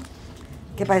ahí.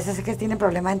 Que parece ser que tienen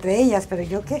problema entre ellas. Pero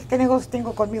yo, ¿qué negocio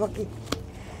tengo conmigo aquí?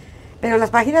 Pero las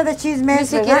páginas de chismes, Ni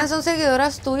siquiera ¿verdad? son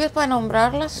seguidoras tuyas para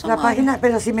nombrarlas. La página,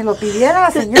 pero si me lo pidiera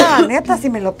la señora, la neta, si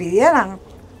me lo pidieran,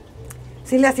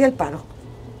 sí le hacía el paro.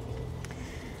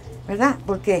 ¿Verdad?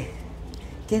 Porque,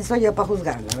 ¿quién soy yo para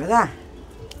juzgarla, verdad?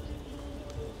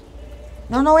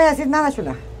 No voy a decir nada,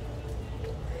 chula.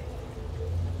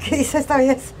 ¿Qué dice esta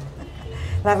vez?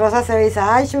 La Rosa se dice,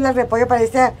 ay, chula, el repollo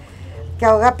parece que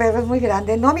ahoga perros muy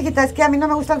grande. No, mijita, es que a mí no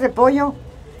me gusta el repollo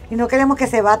y no queremos que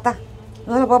se bata.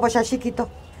 No se lo puedo pochar chiquito.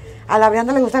 A la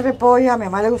Brianda le gusta el repollo, a mi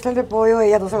mamá le gusta el repollo,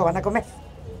 ellas dos se lo van a comer.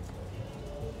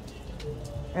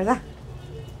 ¿Verdad?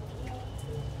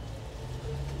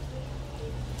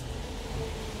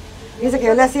 Dice que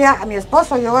yo le hacía a mi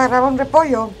esposo, yo agarraba un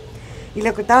repollo y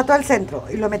le quitaba todo el centro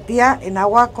y lo metía en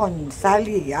agua con sal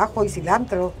y ajo y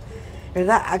cilantro,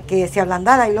 ¿verdad? A que se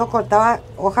ablandara y luego cortaba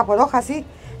hoja por hoja así,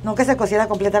 no que se cociera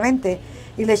completamente.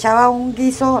 Y le echaba un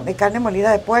guiso de carne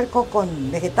molida de puerco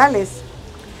con vegetales.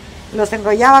 Los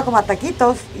enrollaba como a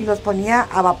taquitos y los ponía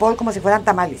a vapor como si fueran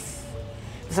tamales.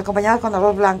 Los acompañaba con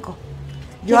arroz blanco.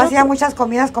 Yo hacía muchas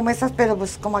comidas como esas, pero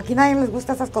pues como aquí nadie les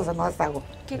gusta esas cosas, no las hago.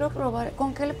 Quiero probar.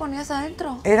 ¿Con qué le ponías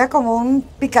adentro? Era como un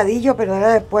picadillo, pero era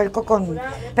de puerco con...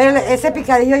 Pero ese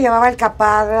picadillo llevaba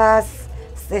alcaparras,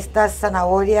 estas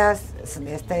zanahorias,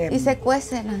 Y se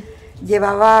cuecen.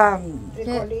 Llevaba...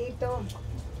 Frijolito.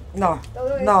 No.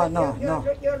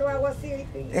 Yo lo hago así.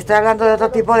 Estoy hablando de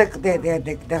otro tipo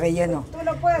de relleno. Tú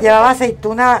lo puedes Llevaba hacer.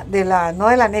 aceituna no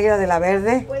de la negra, de la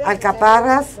verde, Puedes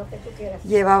alcaparras, hacer lo que tú quieras.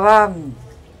 llevaba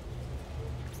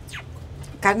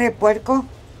carne de puerco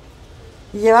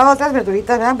y llevaba otras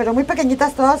verduritas, ¿verdad? Pero muy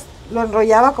pequeñitas todas, lo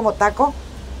enrollaba como taco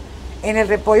en el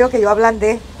repollo que yo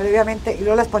ablandé previamente y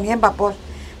luego las ponía en vapor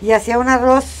y hacía un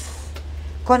arroz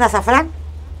con azafrán,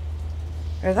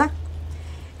 ¿verdad?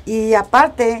 Y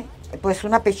aparte, pues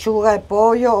una pechuga de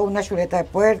pollo o una chuleta de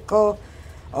puerco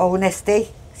o un steak,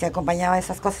 se acompañaba de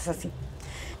esas cosas así.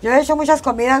 Yo he hecho muchas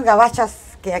comidas gabachas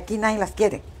que aquí nadie las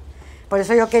quiere. Por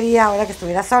eso yo quería, ahora que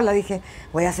estuviera sola, dije,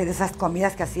 voy a hacer esas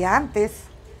comidas que hacía antes,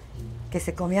 que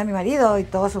se comía mi marido y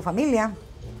toda su familia.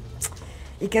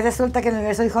 Y que resulta que el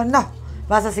universo dijo, no,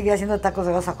 vas a seguir haciendo tacos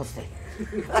de Rosa José.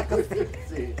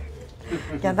 Sí.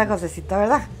 Que anda Josecito,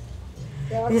 ¿verdad?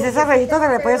 Y esos rollitos de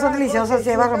repollo son deliciosos,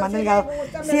 lleva Román Delgado.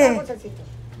 Sí.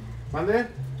 ¿Mande?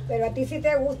 Pero a ti sí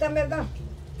te gustan, ¿verdad?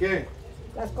 ¿Qué?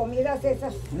 Las comidas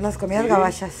esas. Las comidas Sí.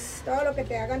 gabachas. Todo lo que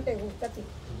te hagan te gusta a ti.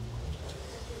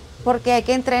 Porque hay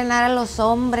que entrenar a los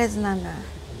hombres, Nana.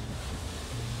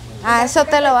 Ah, eso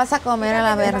te lo vas a comer a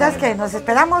la Entonces, verga. ¿qué? ¿Nos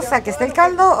esperamos a que esté el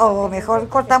caldo o mejor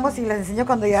cortamos y les enseño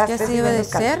cuando ya Que esté así debe de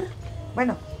sirviendo el caldo? ser.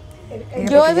 Bueno. Yo he porque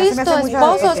ya se me visto hace mucho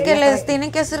esposos de que estar les aquí.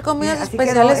 tienen que hacer comidas Así que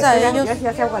especiales no, a esto ellos.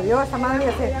 Ya se aguadió esta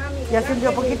madre, ya se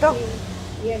hundió poquito.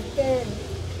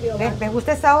 Me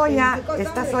gusta esta olla,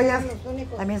 estas ollas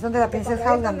también son de la Princess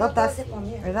House, grandotas,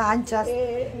 ¿verdad? Anchas,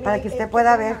 para que usted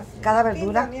pueda ver cada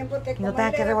verdura y no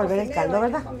tenga que revolver el caldo,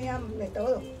 ¿verdad?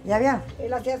 ¿Ya vieron?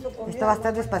 Esto va a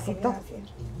estar despacito,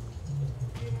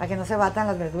 para que no se batan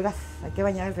las verduras. Hay que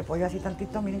bañar el repollo así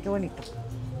tantito, miren qué bonito.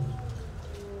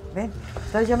 ¿Ven?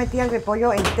 Entonces yo metía el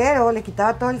repollo entero, le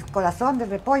quitaba todo el corazón del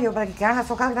repollo para que quedaran las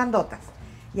hojas grandotas.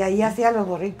 Y ahí hacía los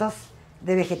gorritos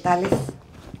de vegetales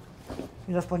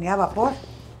y los ponía a vapor.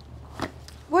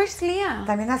 Where's Leah?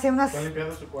 También hacía unas Está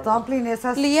limpiando su cuarto. dumplings,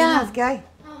 esas Lía. chinas que hay.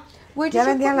 Where Ya did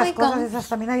you vendían put las my cosas gum? esas,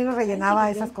 también ahí los rellenaba,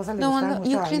 esas cosas le The one gustaban that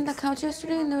mucho you a cleaned the Alex. couch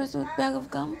yesterday and there was a bag of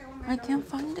gum. I can't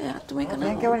find it. I have to make Miren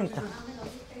another qué one. bonito.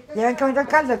 Ya ven qué bonito el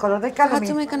caldo, el color del I caldo. have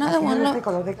to miren. make another Así me one. gusta el Look,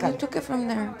 color del I caldo. took it from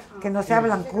there. Que no sea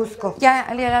blancuzco.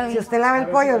 Ya, ya la Si vi. usted lava el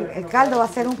pollo, el caldo va a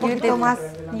ser un poquito más,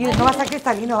 no va a ser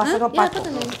cristalino, va a ser opaco.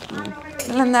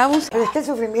 La andaba buscando. Pero es que el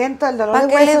sufrimiento, el dolor ¿Para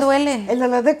de qué le huesos, duele? el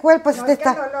dolor de cuerpo, es No, usted es que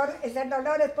está... el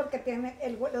dolor es porque tiene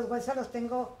los huesos los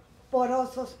tengo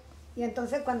porosos. Y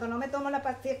entonces cuando no me tomo la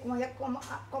pastilla,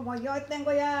 como yo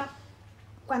tengo ya,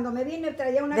 cuando me vine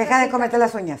traía una Deja de cajita, comerte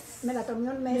las uñas. me la tomé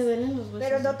un mes.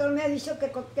 Pero el doctor me ha dicho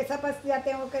que esa pastilla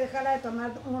tengo que dejarla de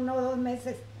tomar 1 o 2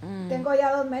 meses. Tengo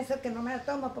ya 2 meses que no me la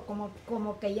tomo, pues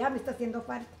como que ya me está haciendo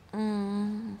falta.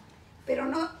 Pero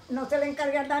no se le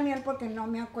encargué a Daniel porque no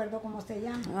me acuerdo cómo se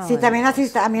llama. Sí, también a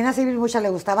Silvia mucha le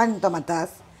gustaban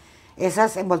tomatadas,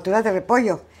 esas envolturas de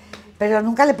repollo. Pero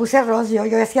nunca le puse arroz, yo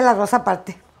hacía el arroz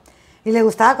aparte. Y le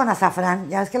gustaba con azafrán.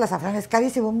 Ya ves que el azafrán es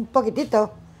carísimo, un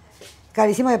poquitito.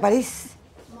 Carísimo de París.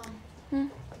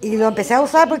 Y lo empecé a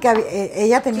usar porque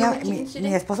ella tenía,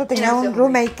 mi esposo tenía un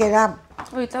roommate que era,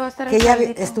 Ahorita va a estar que el ella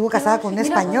caldito. estuvo casada con un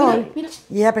español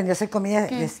y ella aprendió a hacer comida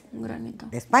Un granito.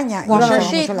 de España. Y Wash le your gustaba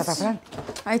mucho sheets. la azafrán.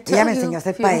 I tell Ella me you, enseñó a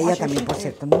hacer if you don't paella wash your también, por sheets,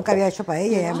 cierto. Nunca había hecho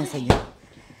paella, ella me enseñó.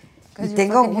 Y Because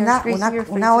tengo your fucking hair is greasy, your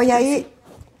face una is olla greasy. ahí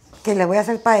que le voy a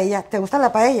hacer paella. ¿Te gusta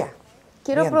la paella?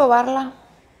 Quiero Bien. probarla.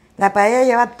 La paella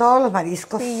lleva todos los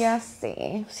mariscos. Sí, ya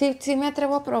sé. Sí me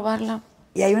atrevo a probarla.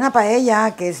 Y hay una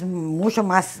paella que es mucho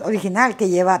más original, que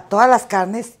lleva todas las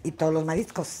carnes y todos los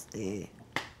mariscos.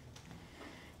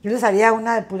 Yo les haría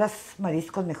una de puras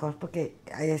mariscos mejor, porque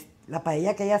la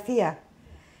paella que ella hacía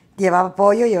llevaba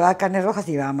pollo, llevaba carnes rojas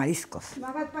y llevaba mariscos. No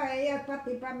hagas para ella, para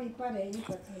ti, para mí, para ella.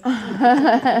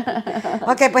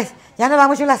 Ok, pues, ya nos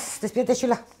vamos, chulas. Despídete,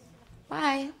 chula.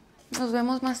 Bye. Nos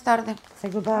vemos más tarde.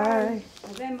 Say goodbye.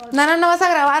 Nos vemos. Nana, ¿no vas a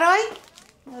grabar hoy?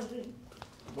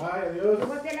 Bye, adiós. Yo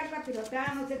voy a hacer la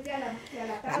capirotada, no sé si a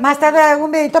la tarde. Más tarde hago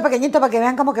un videito pequeñito para que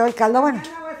vean cómo quedó el caldo. Bueno,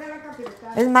 Mañana voy a hacer la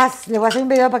capirotada. es más, le voy a hacer un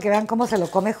video para que vean cómo se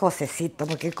lo come Josecito,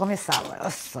 porque él come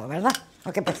sabroso, ¿verdad?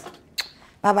 Ok, pues.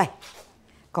 Bye, bye.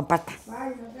 Comparta.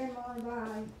 Bye, nos vemos,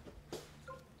 bye.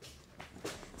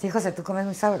 Sí, José, tú comes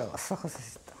muy sabroso,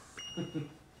 Josecito.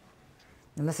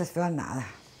 No le haces feo a nada.